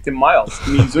running 15 miles.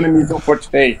 Mizun for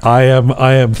today. I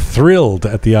am thrilled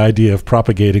at the idea of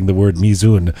propagating the word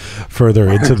Mizun further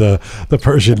into the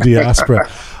Persian diaspora.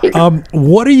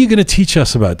 What are you going to teach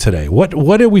us about today?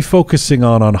 What are we focusing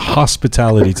on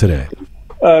hospitality today?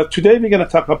 Today we're going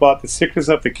to talk about the secrets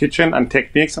of the kitchen and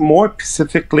techniques, more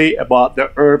specifically about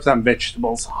the herbs and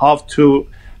vegetables, how to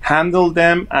handle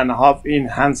them and how to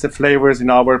enhance the flavors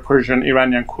in our Persian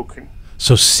Iranian cooking.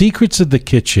 So secrets of the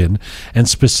kitchen, and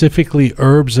specifically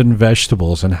herbs and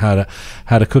vegetables, and how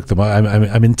to cook them.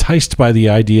 I'm enticed by the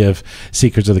idea of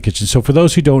secrets of the kitchen. So for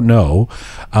those who don't know,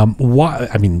 why?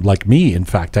 I mean, like me, in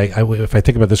fact, if I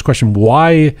think about this question,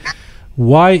 why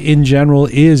in general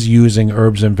is using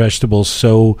herbs and vegetables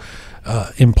so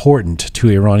important to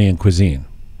Iranian cuisine?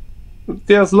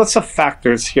 There's lots of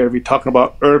factors here. We're talking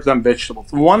about herbs and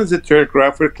vegetables. One is that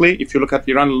geographically, if you look at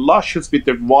Iran, luscious with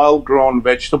the wild-grown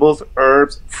vegetables,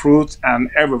 herbs, fruits, and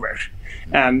everywhere.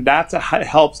 And that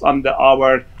helps on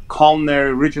our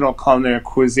regional culinary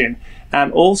cuisine.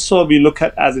 And also we look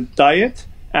at as a diet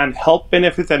and health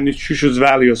benefits and nutritious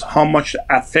values, how much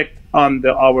affect on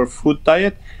our food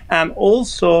diet, and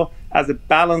also as a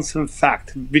balancing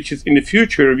fact, which is in the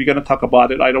future we're going to talk about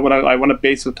it. I want to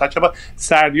basically touch about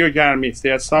sardi or garmi.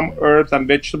 There are some herbs and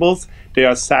vegetables. They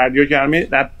are sardi or garmi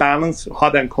that balance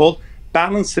hot and cold,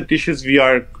 balance the dishes we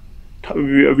are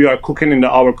cooking in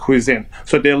our cuisine.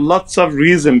 So there are lots of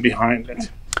reason behind it.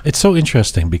 It's so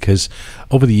interesting because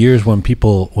over the years, when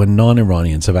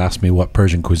non-Iranians have asked me what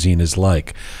Persian cuisine is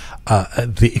like,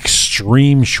 the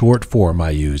extreme short form I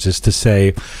use is to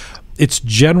say, it's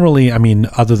generally, I mean,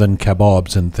 other than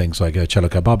kebabs and things like a chelo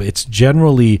kebab, it's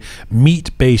generally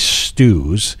meat-based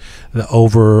stews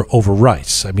over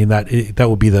rice. I mean, that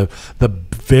would be the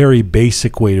very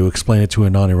basic way to explain it to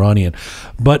a non-Iranian.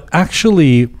 But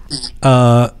actually,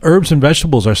 herbs and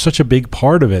vegetables are such a big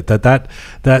part of it that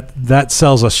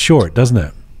sells us short, doesn't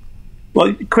it?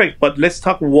 Well, correct. But let's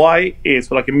talk why is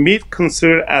like a meat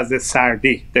considered as a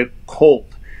sardi, the cold.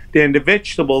 Then the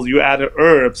vegetables, you add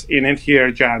herbs in it here,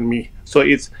 janmi. So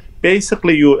it's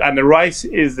basically and the rice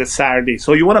is the sardi.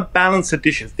 So you want to balance the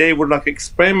dishes. They were like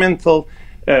experimental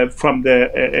from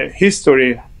the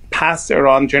history passed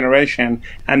around generation.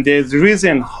 And there's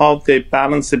reason how they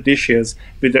balance the dishes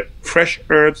with the fresh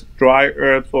herbs, dry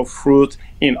herbs, or fruit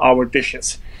in our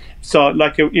dishes. So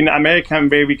like in American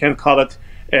way, we can call it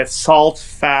salt,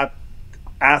 fat,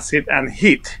 acid, and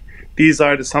heat. These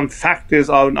are some factors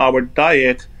on our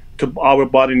diet our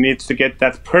body needs to get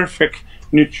that perfect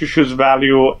nutritious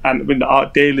value and with our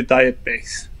daily diet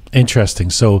base. Interesting.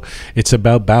 So it's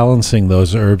about balancing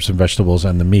those herbs and vegetables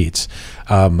and the meats,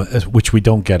 which we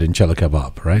don't get in chelo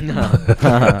kebab, right? No.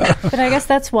 But I guess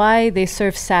that's why they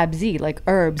serve sabzi, like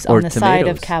herbs, or on the side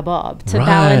of tomatoes. kebab to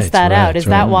balance that out. Is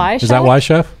that why, Chef? Is that why,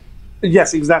 Chef?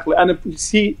 Yes, exactly. And if you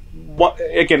see,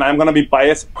 again, I'm going to be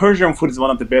biased. Persian food is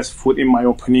one of the best food, in my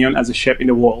opinion, as a chef in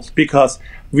the world, because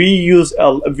we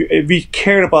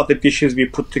care about the dishes we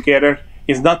put together.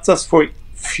 It's not just for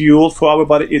fuel for our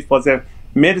body. It was a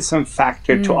medicine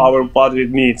factor to our body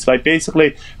needs. Like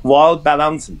basically, we are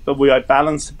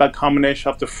balanced by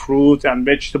combination of the fruit and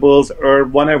vegetables,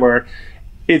 herb, whatever.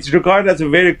 It's regarded as a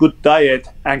very good diet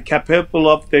and capable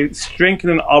of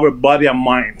strengthening our body and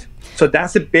mind. So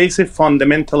that's the basic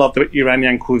fundamental of the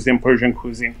Iranian cuisine, Persian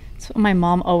cuisine. That's what my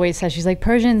mom always says. She's like,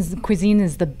 Persian cuisine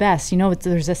is the best. You know,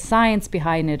 there's a science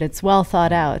behind it. It's well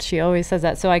thought out. She always says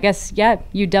that. So I guess, yeah,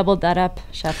 you doubled that up,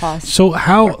 Chef Hoss. So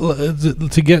how,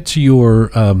 to get to your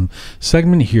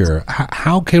segment here,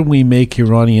 how can we make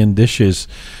Iranian dishes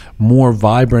more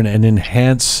vibrant and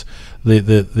enhance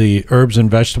the herbs and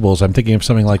vegetables? I'm thinking of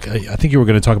something like, I think you were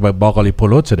going to talk about baghali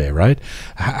polo today, right?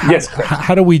 Yes.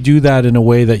 How do we do that in a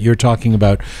way that you're talking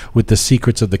about with the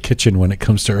secrets of the kitchen when it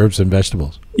comes to herbs and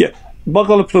vegetables? Yeah.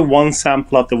 Baghali polo, one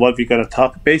sample of what we're going to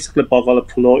talk. Basically, baghali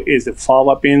polo is the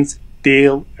fava beans,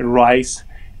 dal, rice,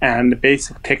 and the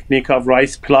basic technique of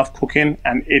rice pilaf cooking,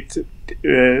 and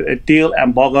dil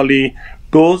and baghali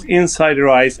goes inside the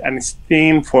rice and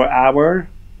steam for an hour,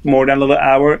 more than a little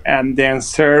hour, and then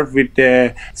serve with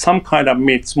some kind of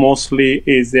meats. Mostly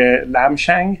is lamb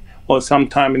shank or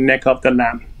sometimes neck of the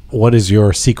lamb. What is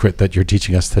your secret that you're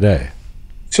teaching us today?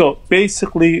 So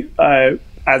basically,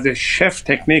 as a chef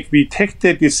technique, we take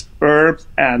these herbs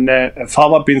and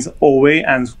fava beans away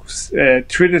and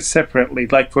treat it separately.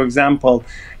 Like, for example,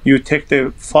 you take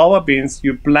the fava beans,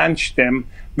 you blanch them.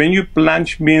 When you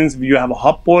blanch beans, you have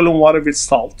hot boiling water with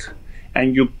salt,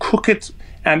 and you cook it.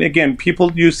 And again,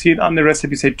 people, you see it on the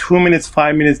recipe, say 2 minutes,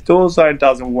 5 minutes.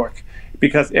 Doesn't work,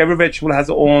 because every vegetable has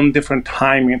its own different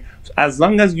timing. So as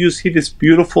long as you see this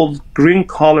beautiful green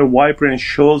color vibrant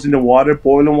shows in the water,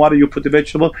 boiling water, you put the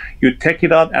vegetable, you take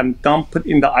it out and dump it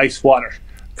in the ice water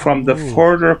from the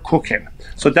further cooking.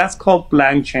 So that's called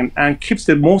blanching, and keeps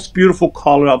the most beautiful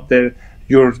color of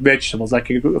your vegetables, like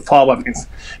fava beans.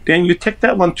 Then you take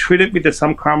that one, treat it with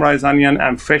some caramelized onion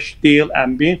and fresh dill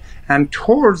and bean, and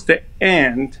towards the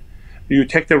end, you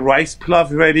take the rice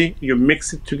pilaf ready, you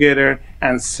mix it together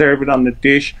and serve it on the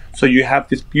dish. So you have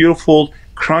this beautiful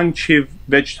crunchy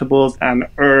vegetables and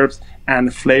herbs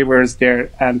and flavors there,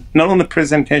 and not only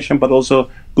presentation but also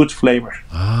good flavor.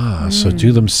 So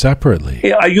do them separately.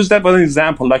 Yeah, I use that as an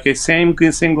example. Like a same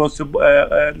thing goes to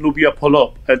lubia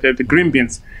polo, the green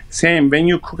beans. Same, when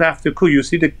you cook after cook, you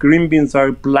see the green beans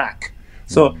are black.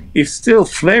 So if still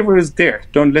flavor is there,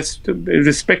 let's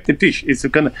respect the dish. It's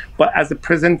gonna, but as a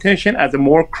presentation, as a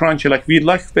more crunchy, like we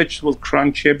like vegetables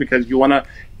crunchy because you wanna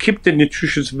keep the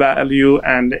nutritious value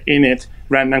and in it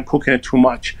rather than cooking it too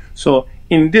much. So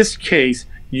in this case,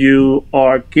 you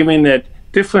are giving it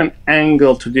different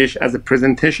angle to dish as a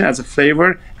presentation, as a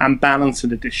flavor, and balance to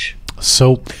the dish.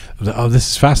 So this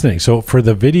is fascinating. So for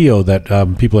the video that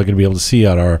people are going to be able to see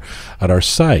at our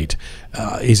site,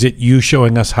 is it you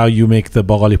showing us how you make the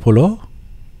baghali polo?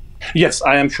 Yes,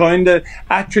 I am showing that.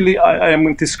 Actually, I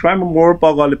am describing more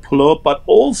baghali polo, but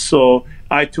also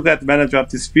I took advantage of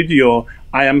this video.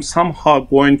 I am somehow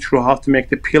going through how to make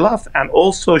the pilaf and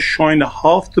also showing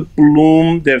how to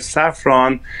bloom their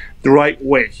saffron the right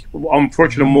way.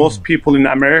 Unfortunately, most people in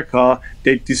America,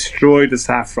 they destroy the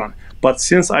saffron. But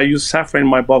since I use saffron in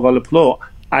my baghali polo,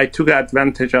 I took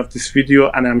advantage of this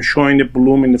video and I'm showing the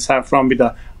bloom in the saffron with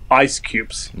the ice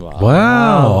cubes.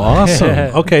 Wow,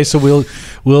 awesome. Okay, so we'll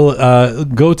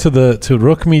go to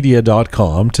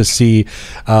roqemedia.com to see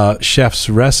chef's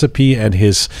recipe and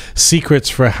his secrets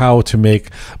for how to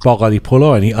make baghali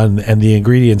polo and the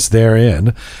ingredients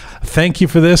therein. Thank you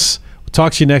for this. We'll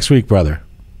talk to you next week, brother.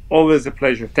 Always a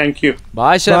pleasure. Thank you.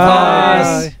 Bye, Chef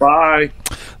Hoss. Bye.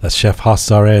 That's Chef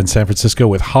Hoss-pitality in San Francisco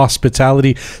with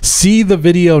Hoss-pitality. See the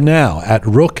video now at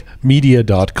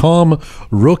roqemedia.com,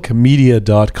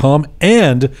 roqemedia.com,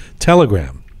 and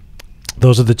Telegram.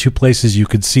 Those are the two places you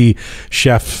could see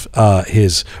Chef,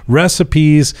 his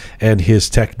recipes and his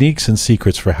techniques and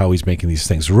secrets for how he's making these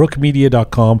things.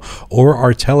 roqemedia.com or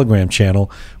our Telegram channel,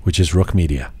 which is Roqe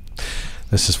Media.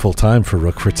 This is full time for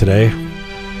Roqe for today.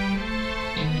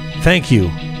 Thank you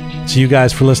to you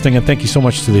guys for listening, and thank you so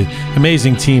much to the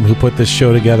amazing team who put this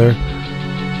show together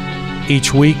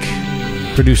each week.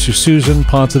 Producer Susan,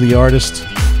 Ponta the artist,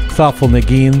 thoughtful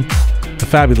Nagin, the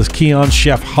fabulous Kyan,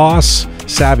 Chef Hoss,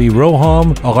 Savvy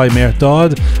Roham, Aghay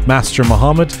Mehrdad, Master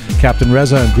Muhammad, Captain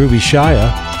Reza, and Groovy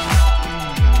Shaya.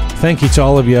 Thank you to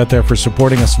all of you out there for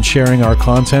supporting us and sharing our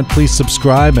content. Please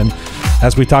subscribe, and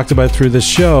as we talked about through this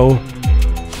show,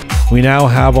 we now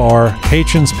have our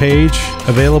patrons page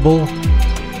available.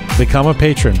 Become a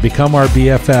patron. Become our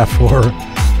BFF, or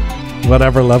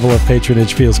whatever level of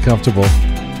patronage feels comfortable.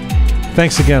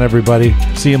 Thanks again, everybody.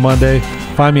 See you Monday.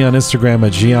 Find me on Instagram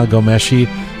at Jian Ghomeshi.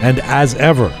 And as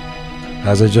ever,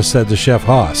 as I just said to Chef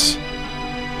Hoss,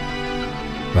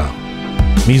 well,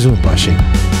 mizun bashing.